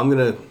like, no, I'm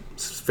going to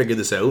figure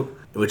this out.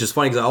 Which is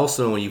funny, because I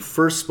also, when you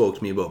first spoke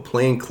to me about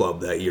playing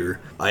club that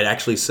year, I'd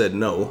actually said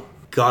no.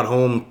 Got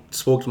home,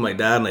 spoke to my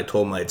dad, and I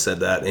told him I'd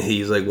said that. And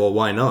he's like, well,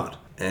 why not?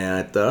 And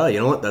I thought, you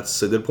know what,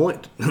 that's a good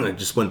point. And I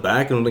just went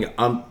back, and I'm like,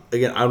 I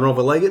don't know if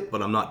I like it,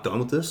 but I'm not done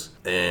with this.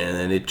 And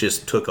then it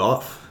just took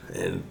off.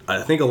 And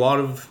I think a lot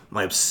of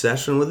my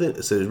obsession with it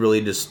is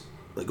really just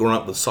growing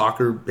up with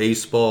soccer,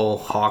 baseball,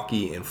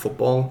 hockey, and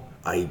football.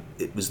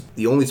 It was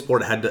the only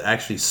sport I had to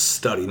actually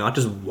study, not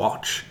just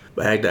watch,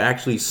 but I had to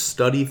actually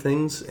study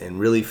things and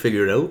really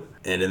figure it out.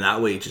 And in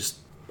that way, it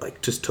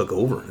just took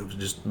over. It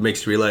just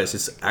makes you realize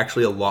it's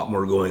actually a lot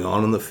more going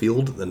on in the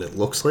field than it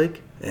looks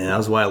like. And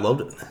that's why I loved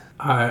it.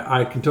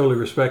 I can totally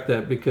respect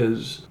that,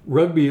 because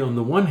rugby, on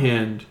the one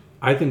hand,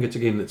 I think it's a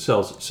game that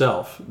sells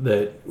itself,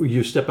 that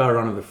you step out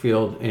onto the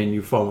field and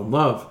you fall in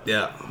love.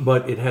 Yeah.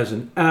 But it has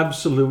an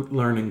absolute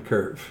learning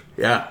curve.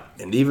 Yeah.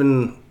 And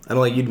even, I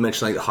know you'd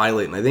mentioned the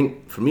highlight, and I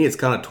think for me it's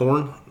kind of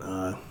torn.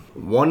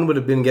 One would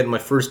have been getting my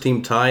first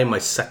team tie my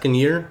second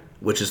year,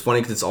 which is funny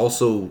because it's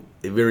also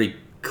a very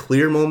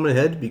clear moment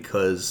ahead,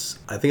 because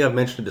I think I've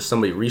mentioned it to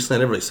somebody recently. I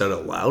never really said it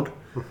out loud.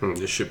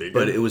 This should be good.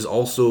 But it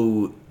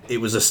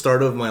was the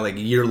start of my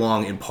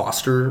year-long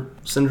imposter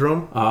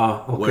syndrome.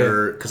 Okay.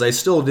 Where, because I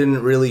still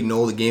didn't really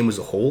know the game as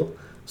a whole,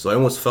 so I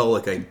almost felt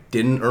like I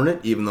didn't earn it,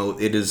 even though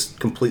it is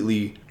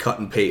completely cut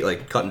and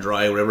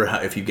dry, or whatever,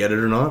 if you get it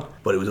or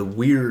not. But it was a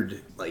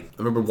weird, I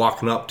remember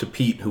walking up to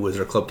Pete, who was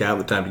our club captain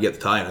at the time, to get the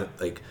tie,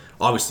 and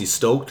obviously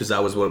stoked, because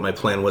that was what my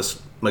plan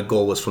was. My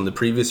goal was from the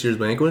previous year's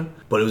banquet,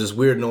 but it was just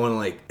weird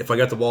knowing if I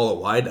got the ball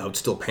out wide, I would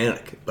still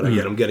panic. But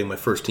yet I'm getting my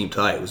first team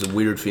tie. It was a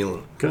weird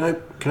feeling. Can I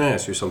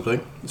ask you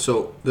something?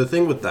 So the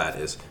thing with that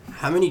is,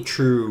 how many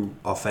true,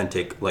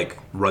 authentic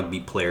rugby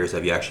players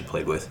have you actually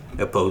played with,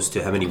 opposed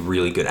to how many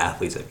really good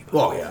athletes have you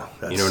played with? Well,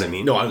 yeah, you know what I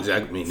mean? No, I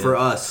exactly mean. For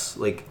us,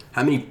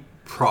 how many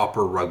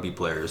proper rugby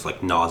players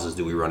like Naz's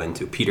do we run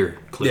into? Peter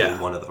clearly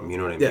one of them. You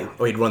know what I mean? Yeah.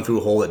 Or he'd run through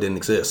a hole that didn't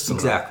exist.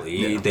 Somehow.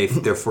 Exactly. They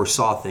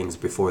foresaw things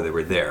before they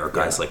were there.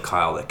 Guys like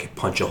Kyle that could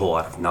punch a hole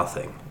out of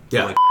nothing.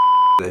 Yeah.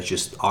 That's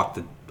just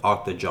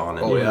Octagon,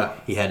 and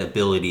he had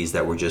abilities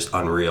that were just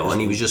unreal,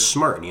 and he was just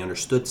smart and he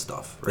understood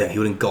stuff. Right? Yeah, he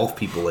would engulf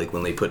people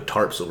when they put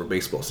tarps over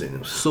baseball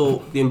stadiums.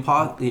 So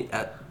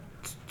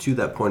to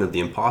that point of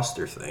the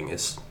imposter thing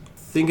is, I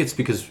think it's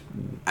because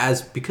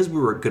we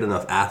were good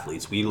enough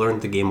athletes, we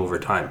learned the game over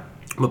time.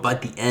 But by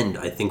the end,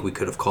 I think we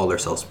could have called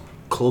ourselves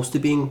close to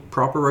being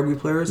proper rugby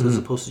players as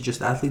opposed to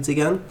just athletes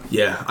again.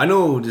 Yeah, I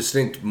know a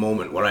distinct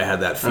moment where I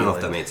had that feeling. I don't know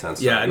if that made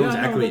sense. Yeah, I know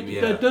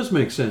exactly. That does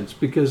make sense,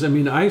 because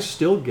I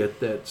still get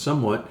that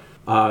somewhat,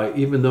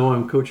 even though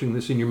I'm coaching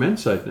the senior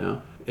men's side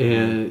now.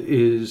 And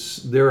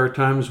there are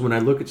times when I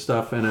look at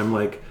stuff and I'm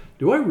like,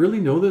 do I really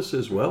know this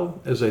as well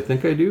as I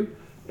think I do?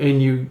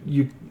 And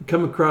you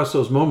come across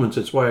those moments.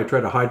 It's why I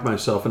try to hide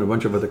myself and a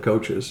bunch of other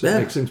coaches. It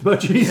makes things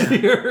much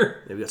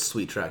easier. Yeah, we got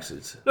sweet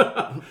tracksuits.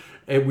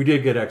 And we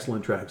did get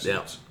excellent tracksuits. Yeah,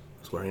 I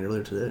was wearing it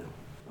earlier today.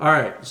 All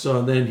right,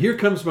 so then here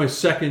comes my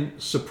second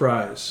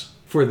surprise.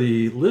 For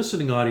the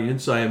listening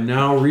audience, I am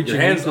now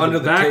reaching into the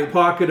back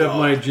pocket of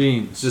my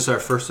jeans. Is this our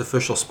first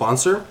official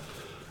sponsor?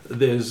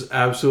 That is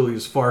absolutely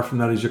as far from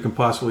that as you can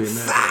possibly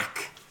imagine. Fuck!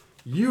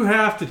 You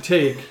have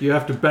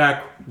to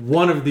back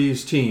one of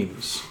these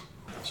teams.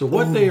 So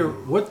what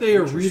they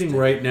are reading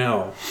right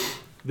now,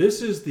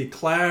 this is the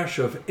clash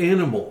of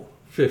animal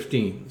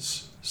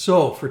 15s.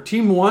 So for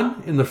Team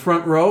 1 in the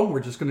front row,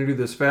 we're just going to do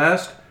this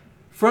fast.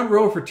 Front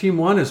row for Team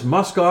 1 is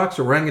muskox,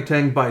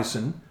 orangutan,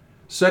 bison.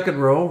 Second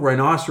row,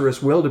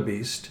 rhinoceros,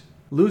 wildebeest.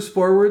 Loose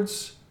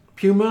forwards,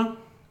 puma,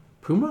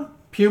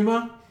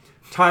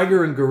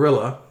 tiger, and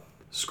gorilla.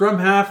 Scrum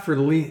half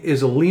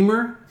is a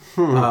lemur,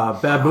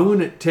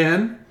 baboon at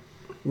 10.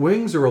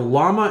 Wings are a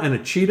llama and a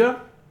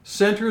cheetah.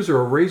 Centers are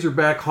a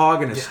razorback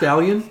hog and a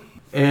stallion.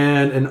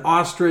 and an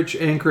ostrich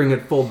anchoring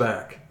at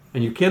fullback.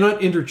 And you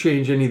cannot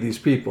interchange any of these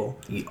people.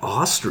 The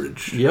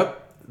ostrich. Yep.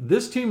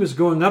 This team is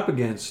going up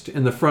against,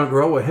 in the front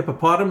row, a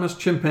hippopotamus,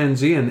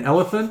 chimpanzee, and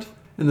elephant.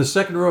 In the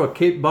second row, a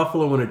Cape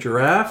buffalo and a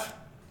giraffe.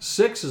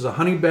 6 is a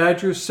honey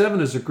badger. 7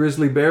 is a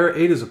grizzly bear.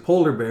 8 is a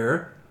polar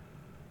bear.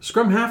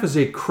 Scrum half is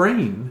a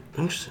crane.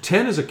 Interesting.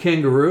 10 is a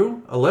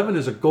kangaroo. 11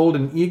 is a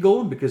golden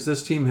eagle, because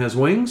this team has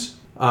wings.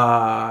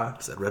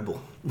 Is that Red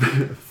Bull?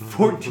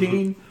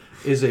 14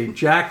 is a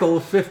jackal.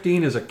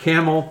 15 is a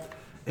camel.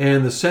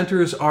 And the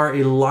centers are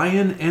a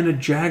lion and a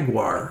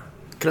jaguar.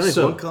 Can I make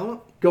one comment?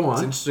 Go on.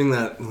 It's interesting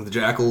that the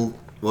jackal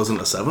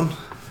wasn't a 7.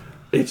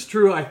 It's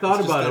true. I thought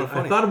It's just about kinda it.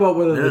 funny. I thought about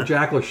whether Yeah. the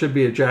jackal should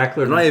be a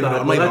jackler. And not I even-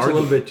 thought, I'm well, not that's a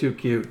even little bit too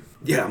cute.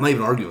 Yeah, I'm not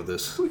even arguing with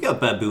this. We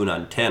got Baboon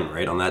on 10,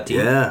 right, on that team?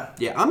 Yeah.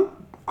 Yeah,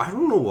 I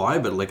don't know why,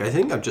 but like I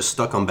think I'm just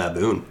stuck on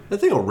Baboon. That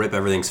thing will rip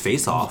everything's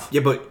face off.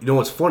 Yeah, but you know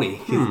what's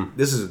funny?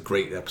 This is a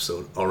great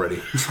episode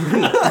already.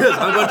 I'm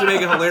about to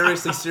make a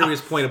hilariously serious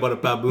point about a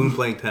baboon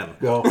playing 10.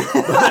 Go.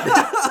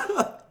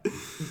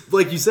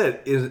 Like you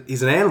said,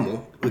 he's an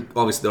animal. Like,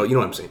 obviously, you know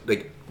what I'm saying.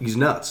 Like, he's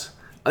nuts.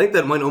 I think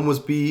that might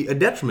almost be a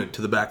detriment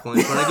to the back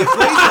line trying to get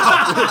plays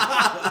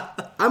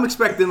off. I'm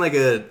expecting like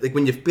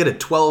when you get a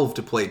 12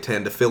 to play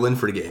 10 to fill in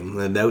for the game,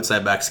 then the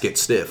outside backs get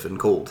stiff and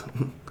cold.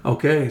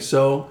 Okay,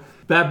 so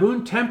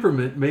baboon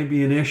temperament may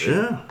be an issue.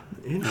 Yeah,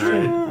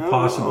 interesting.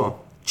 Possible.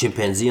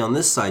 Chimpanzee on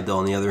this side, though,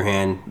 on the other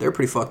hand, they're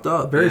pretty fucked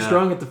up. Very Yeah.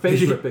 strong at the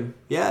face ripping.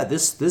 Yeah,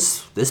 this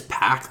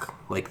pack,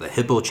 like the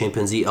hippo,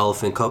 chimpanzee,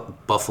 elephant,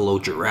 buffalo,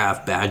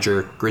 giraffe,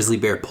 badger, grizzly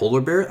bear,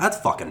 polar bear, that's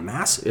fucking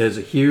massive. It is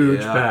a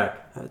huge Yeah.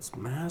 pack. That's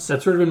massive.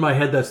 That's sort of in my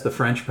head. That's the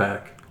French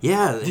pack.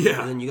 Yeah,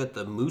 Yeah. And then you got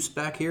the moose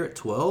back here at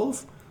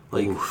 12.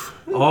 Like,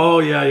 Oh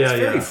yeah, yeah,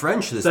 very yeah.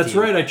 French, this That's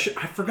team. right.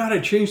 I forgot I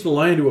changed the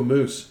lion to a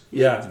moose.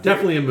 Yeah,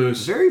 definitely a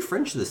moose. Very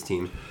French, this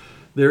team.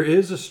 There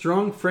is a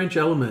strong French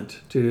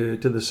element to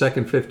the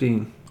second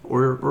 15.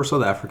 Or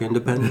South African,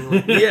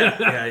 depending.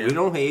 Yeah. We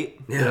don't hate.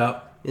 Yeah.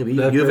 Yeah, but That's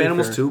you have very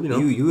animals fair. too, you know.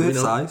 You We have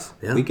know. size.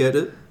 Yeah. We get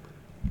it.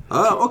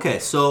 Okay,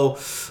 so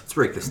let's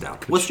break this down.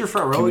 What's your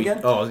front row again?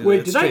 Oh,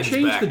 Wait, did I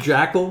change the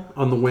jackal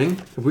on the wing?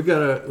 Have we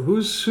got a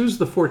who's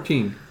the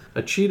 14?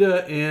 A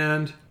cheetah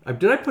and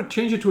did I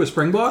change it to a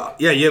springbok?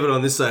 Yeah, you have it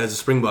on this side as a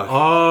springbok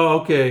Oh,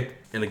 okay.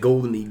 and a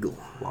golden eagle.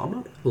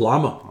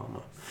 Llama.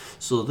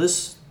 So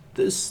this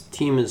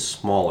team is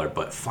smaller,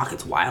 but fuck,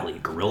 it's wily.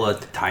 Gorilla,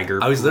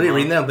 tiger. I was literally puma.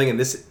 reading that. I'm thinking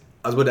this.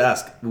 I was about to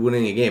ask,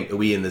 winning a game. Are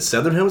we in the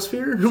southern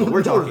hemisphere?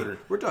 We're talking. Is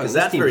This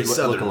that team's very looking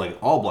southern? like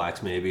All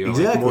Blacks, maybe. Or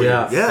Exactly. Like more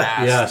Yeah.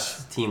 Fast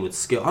Yes. team with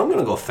skill. I'm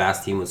gonna go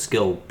fast team with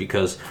skill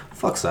because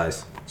fuck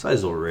size. Size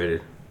is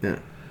overrated. Yeah.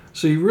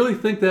 So you really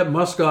think that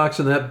muskox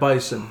and that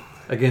bison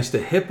against a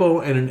hippo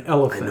and an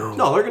elephant?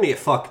 No, they're gonna get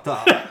fucked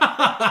up.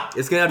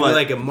 It's gonna have to But be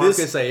like a Marcus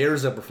this-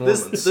 Ayerza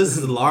performance. This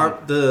is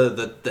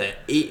the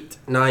 8,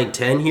 9,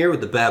 10 here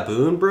with the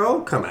baboon,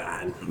 bro. Come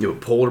on. You have a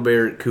polar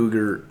bear,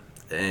 cougar,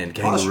 and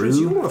Ostrich, kangaroo.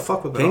 you don't want to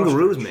fuck with the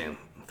Kangaroos, ostrich. man,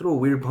 throw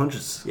weird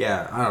punches.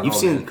 Yeah, I don't You've know.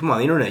 seen, man. come on,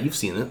 the internet, you've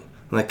seen it.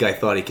 And that guy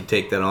thought he could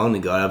take that on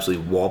and got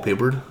absolutely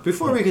wallpapered.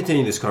 Before we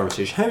continue this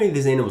conversation, how many of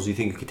these animals do you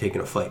think you could take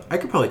in a fight? I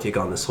could probably take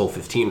on this whole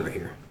 15 right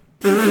here.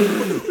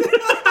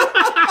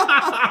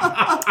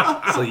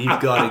 So you've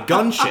got a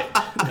gun shit.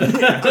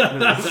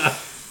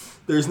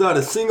 There's not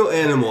a single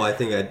animal I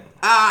think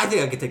I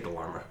think I could take the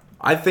llama.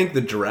 I think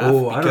the giraffe,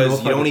 Oh, I don't know because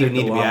if you I don't could even take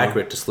need the to be llama.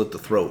 accurate to slit the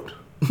throat.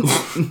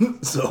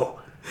 So,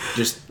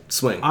 just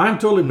swing. I'm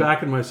totally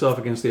backing myself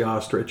against the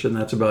ostrich, and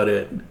that's about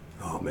it.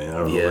 Oh man, I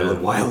don't Yeah. know.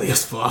 They're wily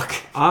as fuck.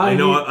 I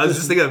know, I was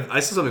just thinking, I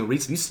saw something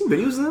recently. You seen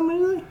videos of them or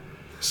anything?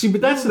 See,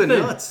 but that's the They're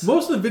thing. nuts.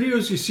 Most of the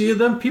videos you see of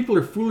them, people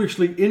are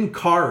foolishly in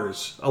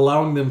cars,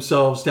 allowing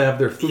themselves to have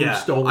their food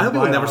stolen. I hope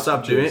people by never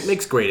stop doing it. ostriches. It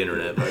makes great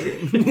internet.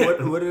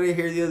 what did I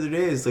hear the other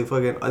day? It's like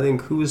fucking. I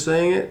think who was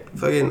saying it?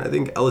 Fucking. I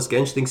think Ellis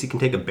Gensch thinks he can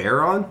take a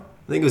bear on.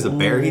 I think it was a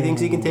bear he thinks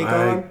he can take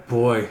on.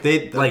 Boy.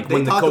 They Like they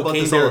when the talk about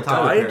cocaine this all the bear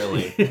time. died?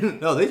 Apparently,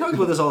 no, they talk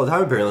about this all the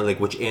time. Apparently, like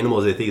which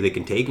animals they think they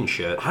can take and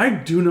shit. I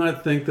do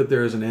not think that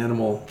there is an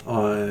animal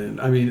on.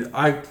 I mean,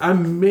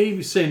 I'm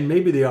maybe saying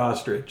maybe the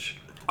ostrich.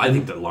 I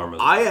think the llama.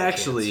 I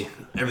actually,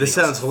 this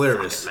sounds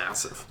hilarious.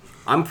 Massive.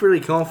 I'm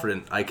pretty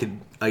confident I could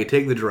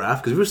take the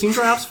giraffe, because we've seen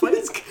giraffes fight.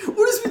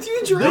 What is with you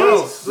and No,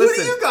 giraffes? What do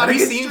listen, you got have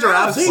you against seen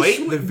giraffes giraffes?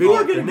 fight? The video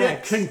They're gonna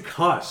connects. get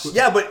concussed.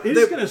 Yeah, but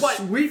he's gonna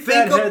sweep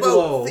that head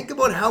low. Think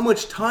about how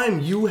much time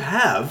you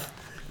have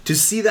to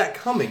see that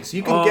coming. So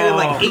you can get in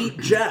like 8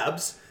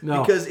 jabs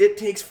No. because it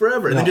takes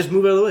forever, and then No. just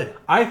move out of the way.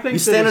 I think you that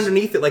stand it's-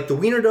 underneath it like the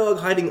wiener dog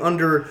hiding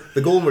under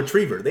the golden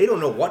retriever. They don't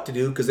know what to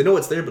do because they know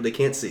it's there, but they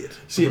can't see it.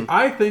 See,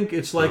 I think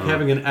it's like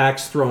having an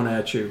axe thrown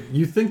at you.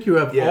 You think you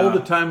have Yeah. all the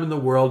time in the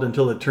world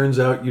until it turns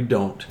out you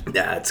don't.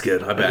 Yeah, it's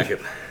good. I back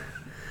it.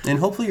 And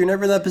hopefully you're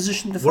never in that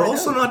position to We're find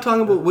also out. not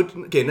talking about which.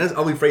 Okay,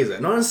 I'll rephrase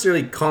that. Not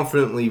necessarily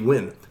confidently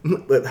win,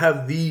 but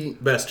have the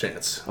best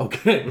chance.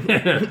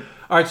 Okay.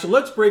 All right, so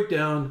let's break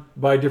down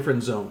by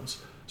different zones.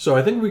 So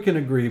I think we can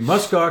agree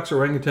muskox,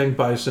 orangutan,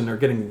 bison are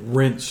getting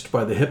rinsed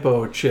by the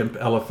hippo, chimp,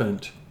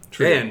 elephant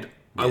tree. And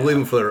I'm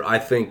leaving for, I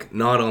think,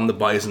 not on the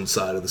bison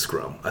side of the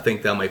scrum. I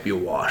think that might be a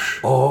wash.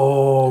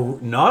 Oh,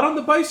 not on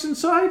the bison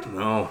side?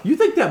 No. You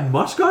think that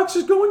muskox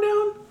is going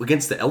down?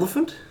 Against the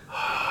elephant?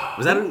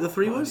 Was that who the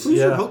three was? Who's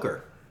Yeah. your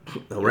hooker?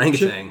 The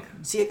orangutan.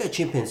 See, I got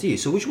chimpanzee,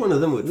 so which one of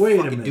them would Wait a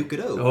fucking minute. duke it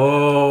out?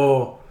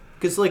 Oh,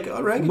 Because, like,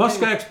 orangutan...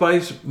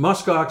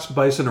 muskox,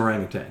 bison,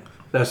 orangutan.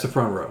 That's the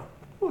front row.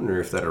 I wonder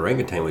if that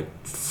orangutan would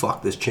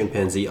fuck this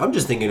chimpanzee. I'm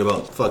just thinking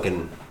about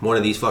fucking one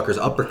of these fuckers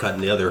uppercutting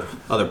the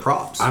other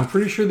props. I'm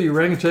pretty sure the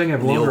orangutan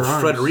have The longer old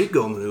arms.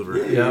 Frederico maneuver.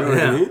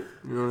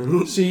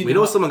 Yeah. See, We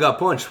know someone got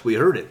punched. We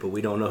heard it, but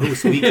we don't know who,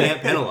 so we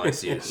can't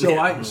penalize you.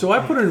 So I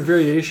put in a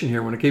variation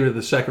here when it came to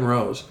the second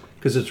rows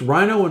because it's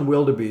rhino and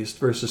wildebeest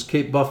versus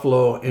Cape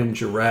buffalo and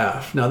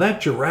giraffe. Now that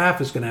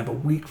giraffe is going to have a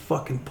weak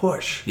fucking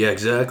push. Yeah,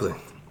 exactly.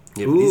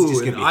 Yeah, but he's Ooh,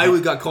 just and gonna be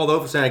I got called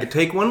out for saying I could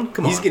take one?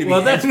 Come on. He's gonna be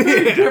Well, that's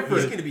very different.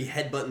 He's gonna be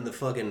headbutting the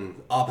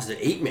fucking opposite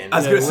 8-man. I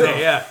was going to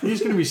say, yeah. He's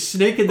going to be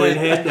snaking that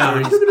head down.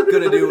 He's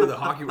going to do with the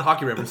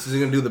hockey reference. He's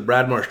going to do the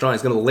Brad Marchand.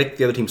 He's going to lick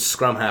the other team's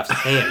scrum half's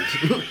hand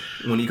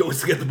when he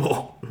goes to get the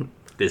ball.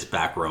 This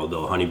back row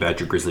though, honey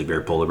badger, grizzly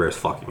bear, polar bear is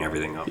fucking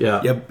everything up.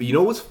 Yeah. Yeah, but you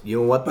know what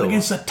But though?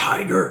 against a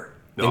tiger.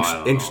 No, I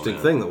don't know, Interesting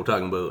man. thing that we're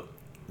talking about.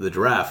 The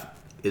giraffe,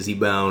 is he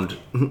bound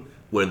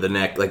where the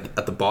neck, like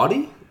at the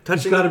body? He's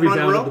Touching got to the be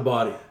front down row? at the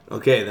body.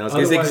 Okay, then I was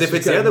going to say, because Otherwise, if he's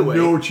it's the got other way,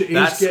 no ch- he's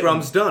that getting-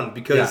 scrum's done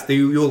because Yeah.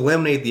 you'll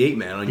eliminate the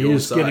 8-man on your own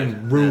He's side.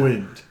 getting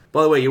ruined.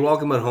 By the way, you're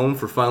welcome at home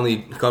for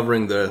finally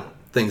covering the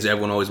things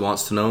everyone always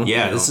wants to know.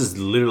 Yeah, You this know. is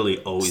literally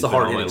always the been on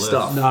my hard-hitting list.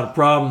 stuff. Not a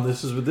problem.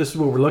 This is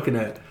what we're looking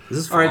at. This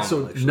is all right.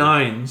 So phenomenal, actually.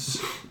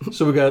 nines.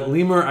 So we got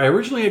lemur. I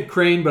originally had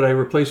crane, but I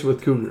replaced it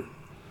with cougar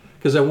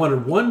because I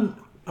wanted one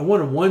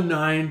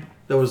 9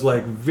 that was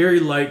like very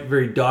light,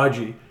 very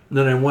dodgy. And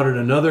then I wanted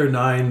another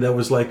 9 that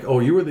was like, oh,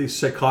 you were the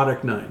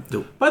psychotic 9.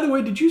 Nope. By the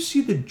way, did you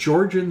see the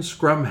Georgian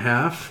scrum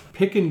half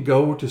pick and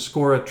go to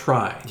score a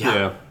try?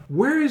 Yeah.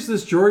 Where is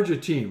this Georgia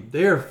team?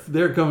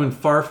 They're coming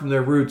far from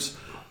their roots.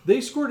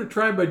 They scored a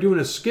try by doing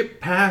a skip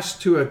pass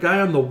to a guy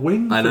on the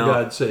wing, I for know.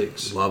 God's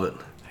sakes. Love it.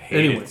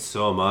 Hate Anyway. it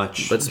so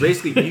much. But it's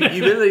basically,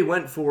 you really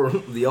went for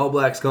the All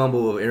Blacks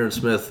combo of Aaron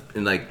Smith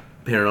and like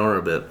Paranora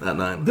a bit that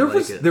night. There I like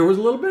was it. there was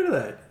a little bit of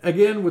that.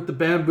 Again, with the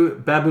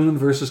baboon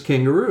versus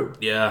kangaroo.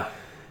 Yeah.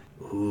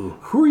 Who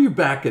are you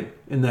backing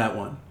in that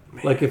one?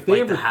 Like if they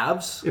Like ever... the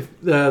halves? If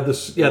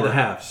the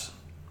halves.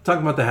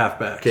 Talking about the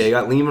halfbacks. Okay, I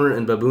got Lemur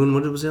and Baboon.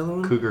 What was the other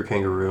one? Cougar,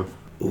 kangaroo.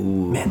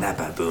 Ooh. Man, that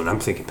baboon. I'm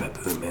thinking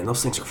baboon, man.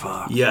 Those things are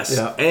fucked. Yes.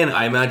 Yeah. And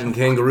I imagine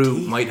Kangaroo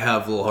might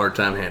have a little hard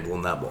time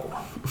handling that ball.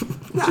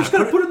 Just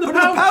gotta put it in the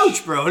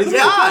pouch. bro. It's Yeah,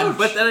 gone.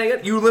 but then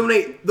again, you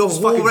eliminate the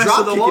whole fucking rest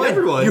of the drop-kicking line.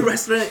 everyone. You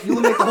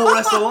eliminate the whole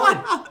rest of the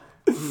line.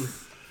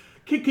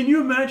 Can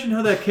you imagine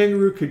how that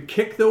kangaroo could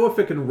kick though if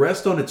it can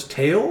rest on its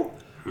tail?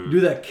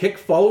 Do that kick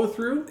follow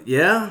through?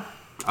 Yeah.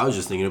 I was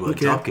just thinking about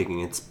Okay. drop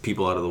kicking. It's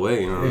people out of the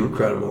way, you know.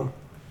 Incredible.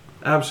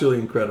 Absolutely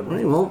incredible. All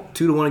right, well,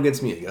 2-1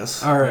 against me, I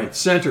guess. All right,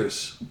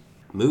 centers.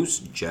 Moose,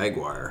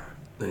 jaguar.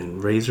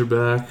 And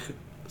Razorback.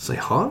 Say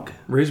hog?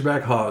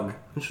 Razorback hog.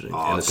 Interesting.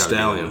 Oh, and a it's gotta be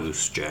Stallion.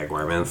 moose,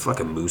 jaguar, man.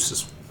 Fucking moose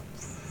is.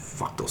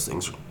 Fuck those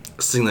things. I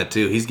was thinking that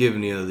too. He's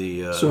giving you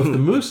the. So if the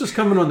moose is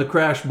coming on the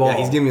crash ball, yeah,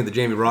 he's giving you the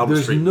Jamie Roberts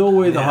there's treatment. no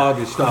way the hog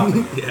is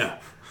stopping. Yeah.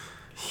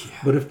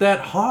 But if that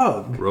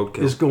hog Roadkill.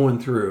 is going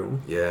through,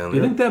 Yeah. do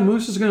you think that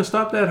moose is going to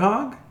stop that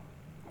hog?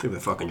 I think the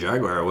fucking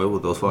jaguar will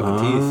with those fucking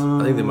teeth.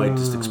 I think they might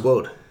just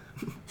explode.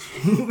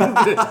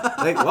 I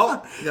think,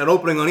 well, you got an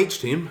opening on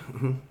each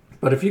team.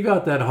 But if you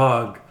got that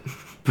hog,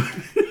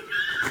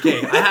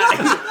 Okay,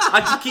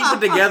 I could keep it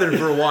together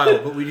for a while,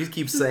 but we just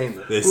keep saying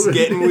that. This is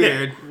getting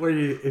weird.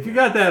 if you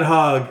got that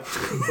hog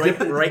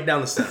Right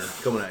down the center,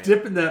 coming at you.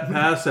 dipping that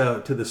pass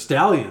out to the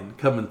stallion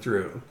coming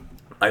through,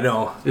 I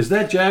know. is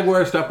that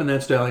jaguar stopping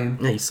that stallion?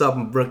 Yeah, you saw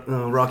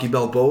Rocky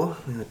Balboa,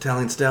 the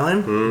Italian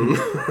stallion. I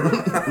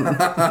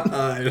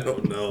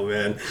don't know,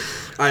 man.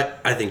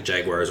 I think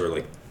jaguars are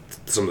like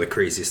some of the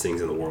craziest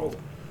things in the world.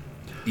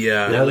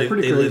 Yeah, Yeah. they're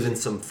pretty They live crazy. in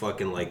some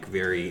fucking like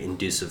very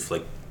inducive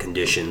like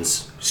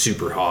conditions.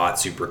 Super hot,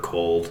 super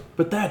cold.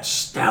 But that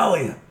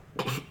stallion,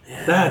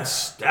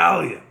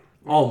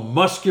 all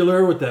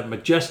muscular with that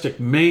majestic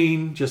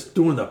mane, just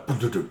doing the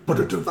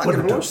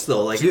Fucking horse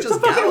though, like it just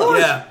fucking gallops. horse.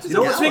 Yeah. Just You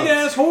know what's big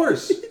gallops. ass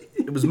horse.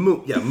 It was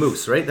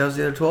Moose, right? That was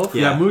the other 12?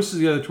 Yeah, moose is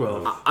the other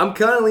 12. I'm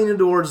kind of leaning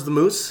towards the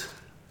Moose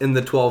in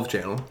the 12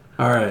 channel.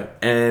 All right.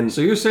 And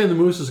So you're saying the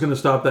moose is going to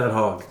stop that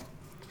hog?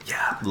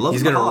 yeah, Love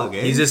he's the gonna hog,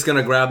 eh? he's just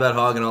gonna grab that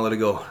hog and I'll let it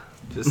go.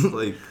 Just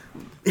like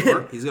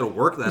he's gonna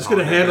work that. He's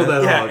gonna hog, handle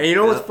man. that Yeah, hog. and you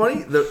know what's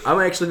funny? I'm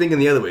actually thinking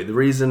the other way. The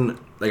reason,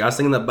 like I was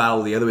thinking that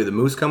battle the other way, the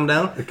Moose come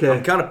down. Okay.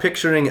 I'm kind of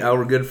picturing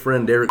our good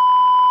friend Derek,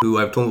 who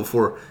I've told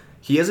before.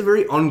 He has a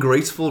very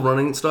ungraceful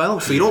running style,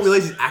 so you don't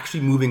realize he's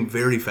actually moving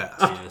very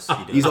fast. Yes, he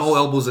does. He's all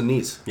elbows and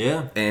knees.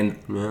 Yeah. And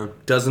Yeah.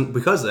 doesn't,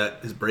 because of that,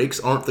 his brakes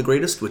aren't the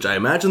greatest, which I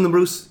imagine the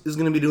Bruce is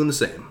going to be doing the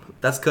same.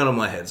 That's kind of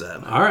my head's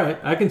at. All right.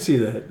 I can see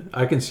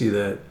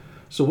that.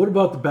 So what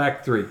about the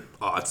back three?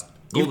 Oh, it's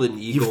golden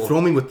You eagle,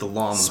 throw me with the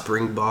llama.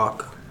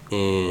 springbok,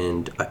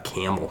 and a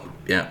camel.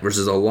 Yeah,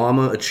 versus a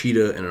llama, a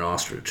cheetah, and an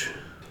ostrich.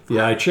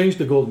 Yeah, I changed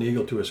the golden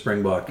eagle to a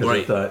springbok because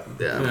I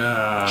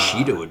thought,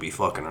 Cheetah would be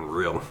fucking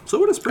unreal. So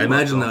would a I springbok.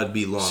 imagine that would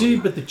be long. see,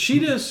 but the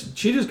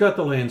cheetah's got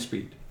the land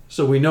speed,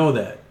 so we know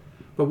that.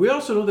 But we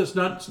also know that's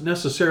not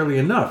necessarily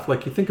enough.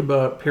 Like you think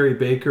about Perry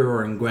Baker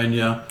or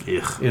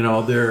Ngwenya, you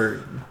know,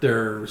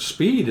 their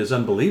speed is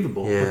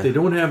unbelievable, but they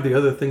don't have the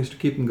other things to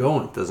keep them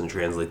going. Doesn't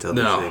translate to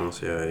other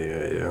things.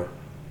 Yeah.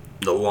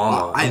 The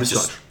llama.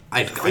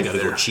 I gotta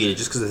go cheetah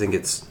just because I think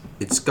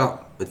it's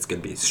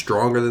gonna be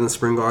stronger than the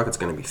springbok. It's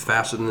gonna be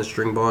faster than the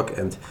springbok,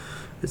 and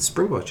it's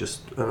springbok.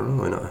 Just I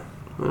don't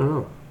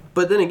know.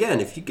 But then again,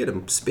 if you get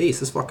him space,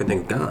 this fucking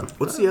thing's gone.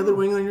 What's the other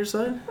wing on your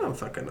side? I'm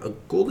fucking a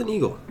golden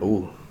eagle.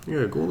 Oh,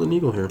 Yeah, a golden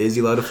eagle here. is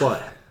he allowed to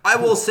fly? I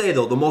will say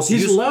though, the most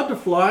He's allowed to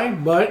fly,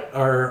 but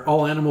our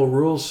all animal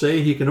rules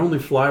say he can only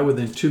fly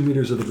within 2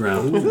 meters of the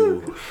ground.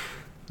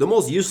 the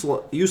most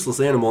useless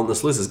animal on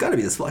this list has got to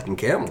be this fucking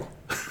camel.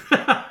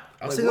 I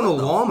was thinking the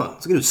llama.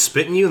 It's gonna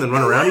spit in you and then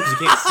run around you because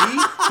you can't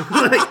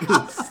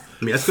see.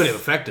 I mean, that's pretty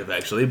effective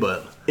actually,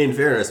 but In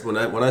fairness, when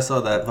I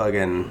saw that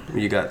fucking,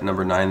 you got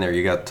number 9 there,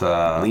 you got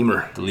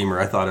lemur. The lemur.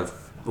 I thought of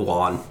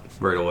Juan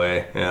right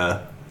away.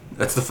 Yeah,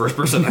 that's the first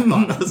person I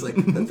thought. I was like,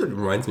 that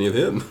reminds me of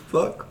him.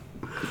 Fuck.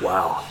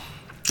 Wow.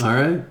 All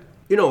right.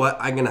 You know what?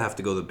 I'm gonna have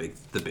to go the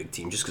big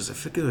team just because I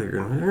feel like they're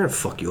gonna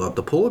fuck you up.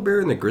 The polar bear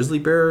and the grizzly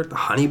bear, the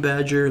honey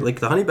badger. Like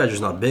the honey badger's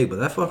not big, but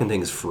that fucking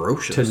thing is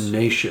ferocious.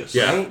 Tenacious.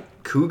 Yeah. Right?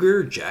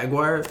 Cougar,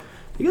 jaguar.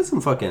 You got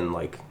some fucking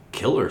like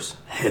killers.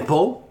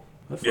 Hippo.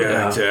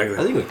 Yeah, exactly.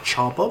 I think we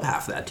chop up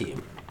half that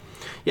team.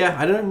 Yeah,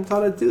 I didn't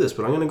thought I'd do this,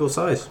 but I'm gonna go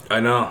size.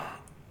 I know.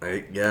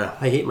 I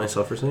hate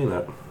myself for saying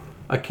that.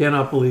 I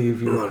cannot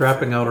believe you were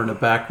crapping out on the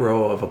back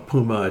row of a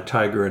puma, a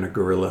tiger, and a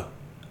gorilla.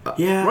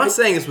 Yeah. I'm not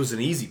saying this was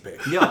an easy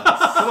pick. Yeah.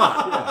 Come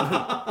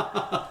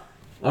on.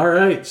 All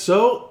right,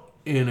 so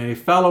in a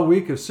fallow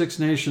week of Six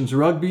Nations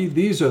rugby,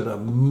 these are the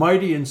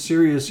mighty and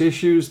serious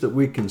issues that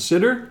we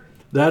consider.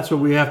 That's what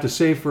we have to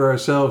say for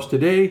ourselves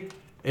today.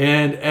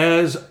 And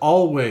as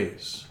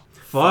always,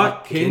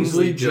 fuck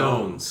Kingsley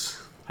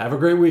Jones. Have a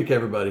great week,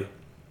 everybody.